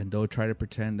yourself. Right. And don't try to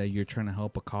pretend that you're trying to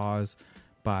help a cause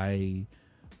by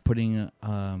putting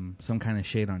some kind of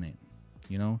shade on it,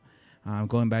 you know?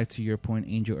 Going back to your point,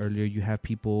 Angel, earlier, you have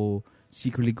people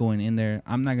secretly going in there.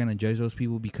 I'm not going to judge those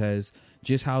people, because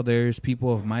just how there's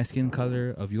people of my skin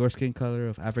color, of your skin color,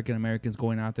 of African Americans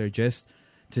going out there just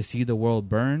to see the world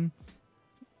burn,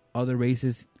 other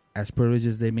races, as privileged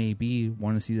as they may be,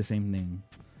 want to see the same thing.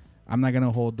 I'm not going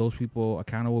to hold those people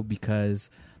accountable, because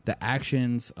the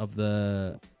actions of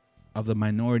the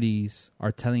minorities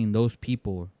are telling those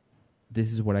people,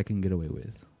 this is what I can get away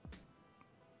with.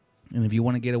 And if you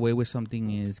want to get away with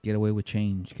something, is get away with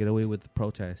change, get away with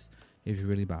protest, if you're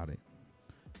really about it.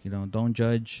 You know, don't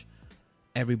judge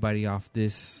everybody off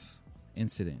this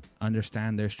incident.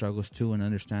 Understand their struggles too, and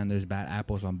understand there's bad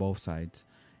apples on both sides.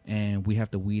 And we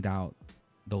have to weed out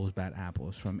those bad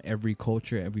apples from every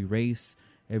culture, every race,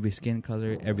 every skin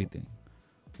color, everything.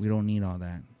 We don't need all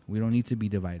that. We don't need to be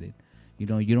divided. You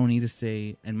know, you don't need to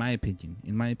say, in my opinion,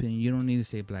 you don't need to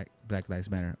say Black Lives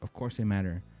Matter. Of course they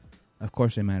matter. Of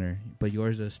course they matter. But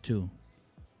yours does too.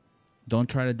 Don't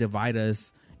try to divide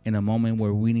us in a moment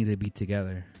where we need to be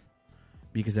together.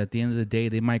 Because at the end of the day,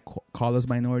 they might call us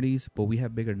minorities, but we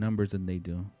have bigger numbers than they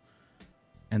do.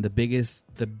 And the biggest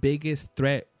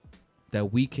threat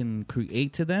that we can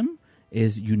create to them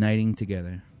is uniting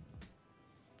together.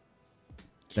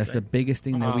 That's the biggest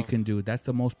thing that we can do. That's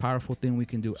the most powerful thing we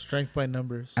can do. Strength by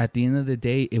numbers. At the end of the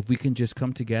day, if we can just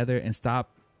come together and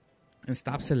stop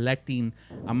selecting,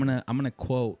 I'm gonna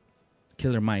quote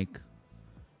Killer Mike.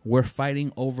 We're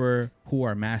fighting over who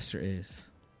our master is.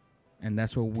 And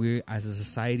that's where we, as a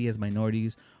society, as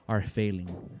minorities, are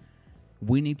failing.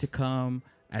 We need to come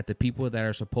at the people that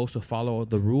are supposed to follow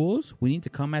the rules. We need to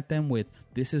come at them with,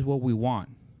 this is what we want.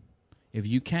 If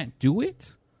you can't do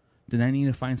it, then I need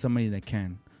to find somebody that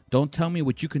can. Don't tell me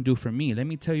what you can do for me. Let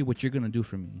me tell you what you're going to do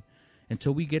for me.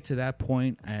 Until we get to that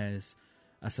point as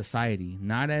a society,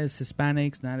 not as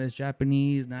Hispanics, not as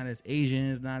Japanese, not as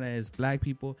Asians, not as black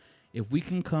people. If we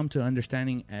can come to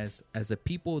understanding as a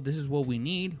people, this is what we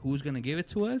need, who's going to give it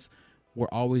to us, we're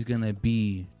always going to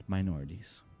be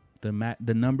minorities. The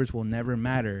numbers will never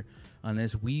matter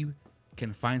unless we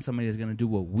can find somebody that's going to do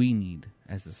what we need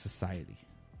as a society.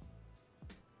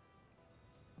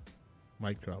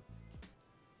 Mic drop.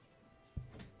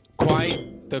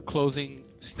 Quite the closing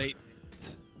statement.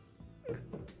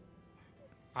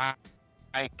 I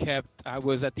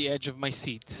was at the edge of my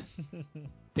seat.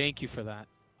 Thank you for that.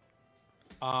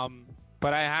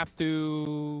 But I have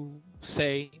to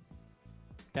say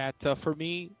that for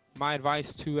me, my advice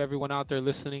to everyone out there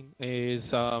listening is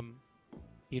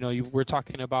we're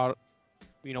talking about,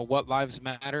 what lives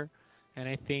matter. And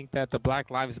I think that the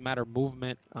Black Lives Matter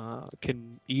movement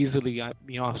can easily,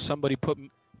 somebody put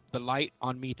the light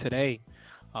on me today.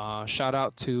 Shout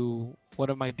out to one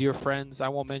of my dear friends. I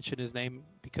won't mention his name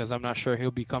because I'm not sure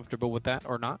he'll be comfortable with that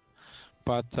or not.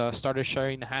 But started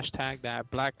sharing the hashtag that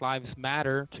Black Lives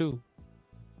Matter too.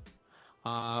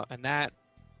 And that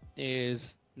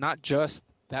is not just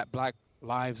that Black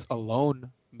lives alone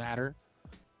matter.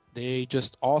 They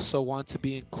just also want to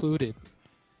be included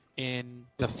in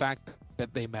the fact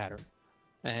that they matter.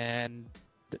 And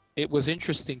it was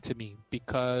interesting to me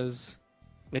because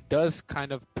it does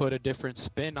kind of put a different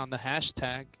spin on the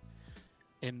hashtag,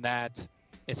 in that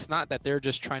it's not that they're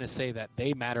just trying to say that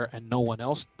they matter and no one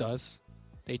else does.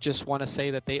 They just want to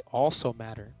say that they also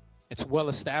matter. It's well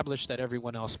established that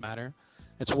everyone else matter.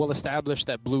 It's well established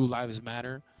that blue lives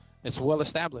matter. It's well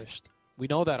established. We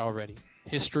know that already.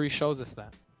 History shows us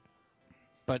that.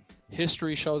 But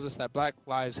history shows us that Black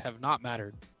lives have not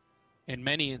mattered in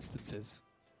many instances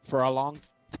for a long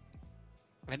time.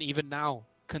 And even now,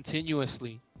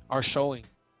 continuously are showing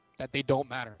that they don't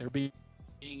matter. They're being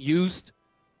used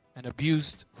and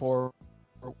abused for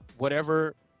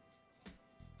whatever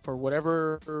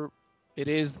it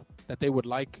is that they would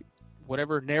like,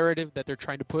 whatever narrative that they're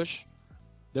trying to push.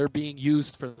 They're being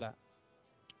used for that,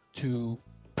 to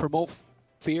promote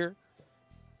fear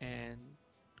and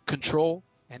control,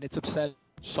 and it's upsetting.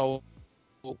 So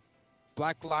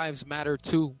Black Lives Matter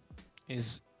too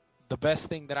is the best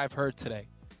thing that I've heard today,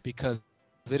 because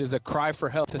it is a cry for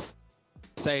help to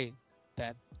say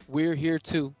that we're here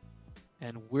too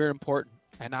and we're important.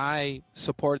 And I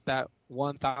support that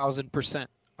 1,000%.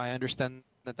 I understand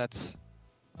that that's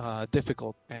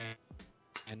difficult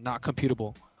and not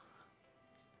computable.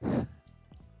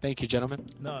 Thank you, gentlemen.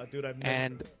 No, dude, I've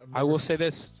never, I will say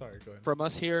this. Sorry, go ahead. From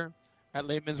us here at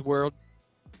Layman's World,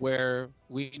 where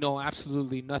we know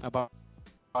absolutely nothing about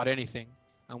anything,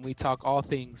 and we talk all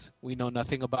things we know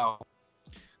nothing about.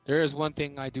 There is one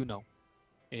thing I do know,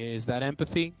 is that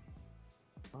empathy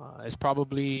is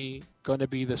probably going to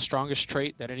be the strongest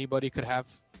trait that anybody could have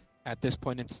at this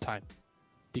point in time,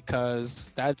 because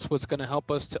that's what's going to help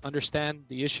us to understand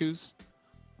the issues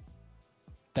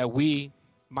that we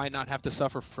might not have to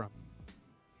suffer from.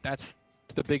 That's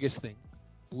the biggest thing.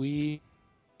 We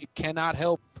cannot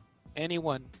help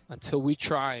anyone until we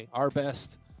try our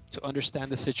best to understand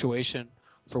the situation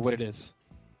for what it is.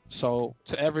 So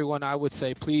to everyone, I would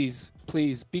say, please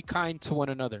be kind to one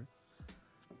another.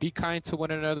 Be kind to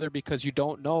one another, because you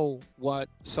don't know what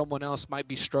someone else might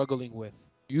be struggling with.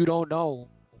 You don't know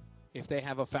if they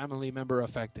have a family member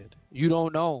affected. You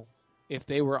don't know if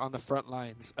they were on the front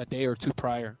lines a day or two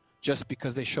prior, just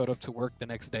because they showed up to work the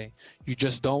next day. You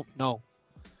just don't know.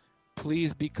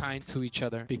 Please be kind to each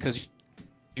other, because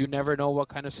you never know what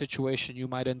kind of situation you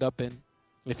might end up in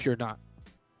if you're not.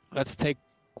 Let's take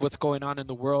what's going on in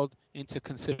the world into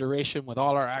consideration with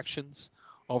all our actions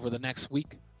over the next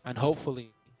week, and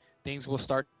hopefully things will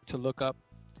start to look up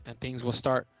and things will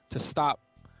start to stop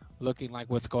looking like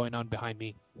what's going on behind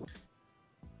me.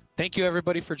 Thank you,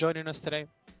 everybody, for joining us today.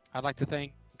 I'd like to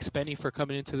thank Spenny for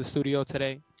coming into the studio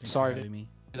today. Sorry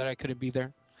that I couldn't be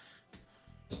there.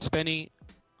 Spenny,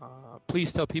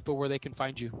 please tell people where they can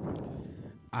find you.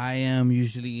 I am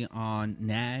usually on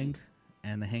NAG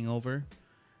and The Hangover.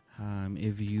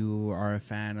 If you are a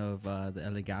fan of the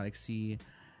LA Galaxy,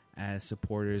 as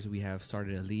supporters, we have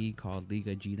started a league called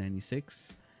Liga G96,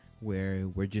 where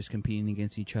we're just competing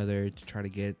against each other to try to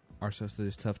get ourselves through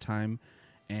this tough time.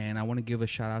 And I want to give a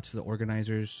shout out to the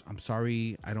organizers. I'm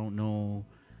sorry I don't know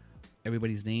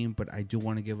everybody's name, but I do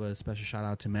want to give a special shout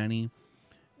out to Manny.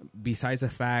 Besides the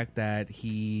fact that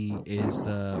he is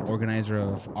the organizer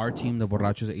of our team, the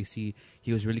Borrachos AC,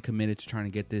 he was really committed to trying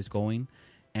to get this going.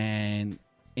 And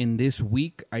in this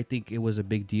week, I think it was a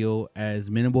big deal. As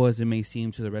minimal as it may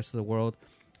seem to the rest of the world,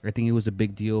 I think it was a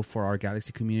big deal for our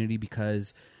Galaxy community,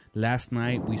 because last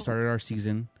night we started our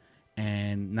season,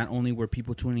 and not only were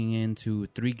people tuning in to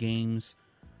 3 games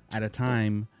at a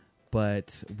time,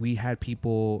 but we had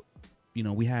people,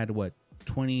 we had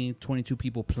 20, 22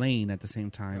 people playing at the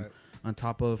same time, right, on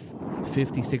top of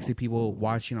 50, 60 people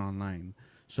watching online.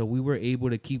 So we were able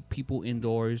to keep people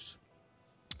indoors,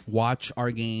 watch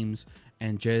our games,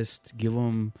 and just give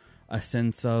them a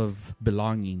sense of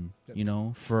belonging,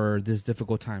 for this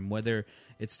difficult time, whether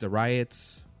it's the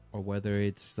riots or whether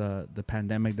it's the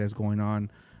pandemic that's going on.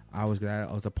 I was glad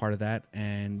I was a part of that.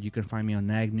 And you can find me on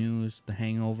NAG News, The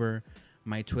Hangover.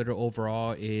 My Twitter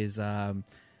overall is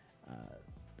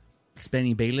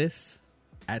Spenny Bayless.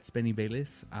 at Spenny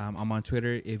Bayless. I'm on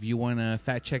Twitter. If you want to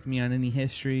fact check me on any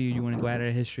history, you want to go at our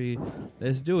history,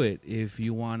 let's do it. If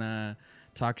you want to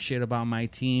talk shit about my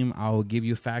team, I'll give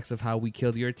you facts of how we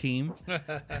killed your team.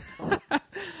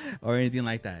 Or anything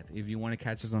like that. If you want to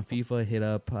catch us on FIFA, hit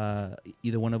up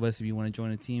either one of us if you want to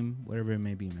join a team, whatever it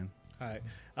may be, man. All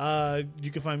right.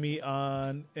 You can find me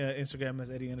on Instagram as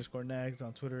Eddie_Nags,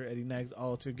 on Twitter, Eddie Nags,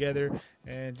 all together.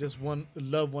 And just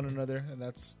love one another. And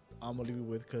that's I'm going to leave it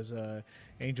with because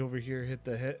Angel over here hit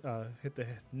the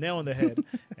nail on the head.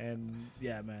 And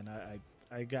yeah, man,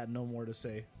 I got no more to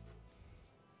say.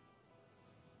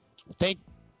 Thank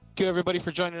you, everybody,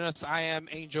 for joining us. I am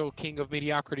Angel, King of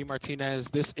Mediocrity Martinez.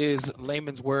 This is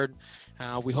Layman's Word.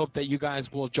 We hope that you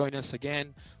guys will join us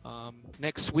again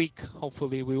next week.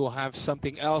 Hopefully, we will have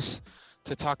something else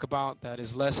to talk about that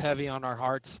is less heavy on our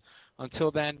hearts.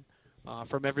 Until then,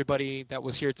 from everybody that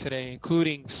was here today,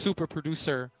 including super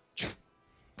producer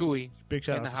Chewy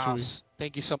in the house.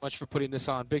 Thank you so much for putting this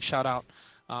on. Big shout out.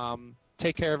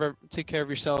 Take care of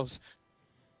yourselves.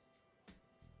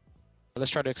 Let's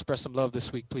try to express some love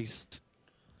this week, please.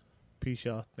 Peace,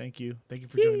 y'all. Thank you. Thank you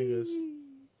for joining us.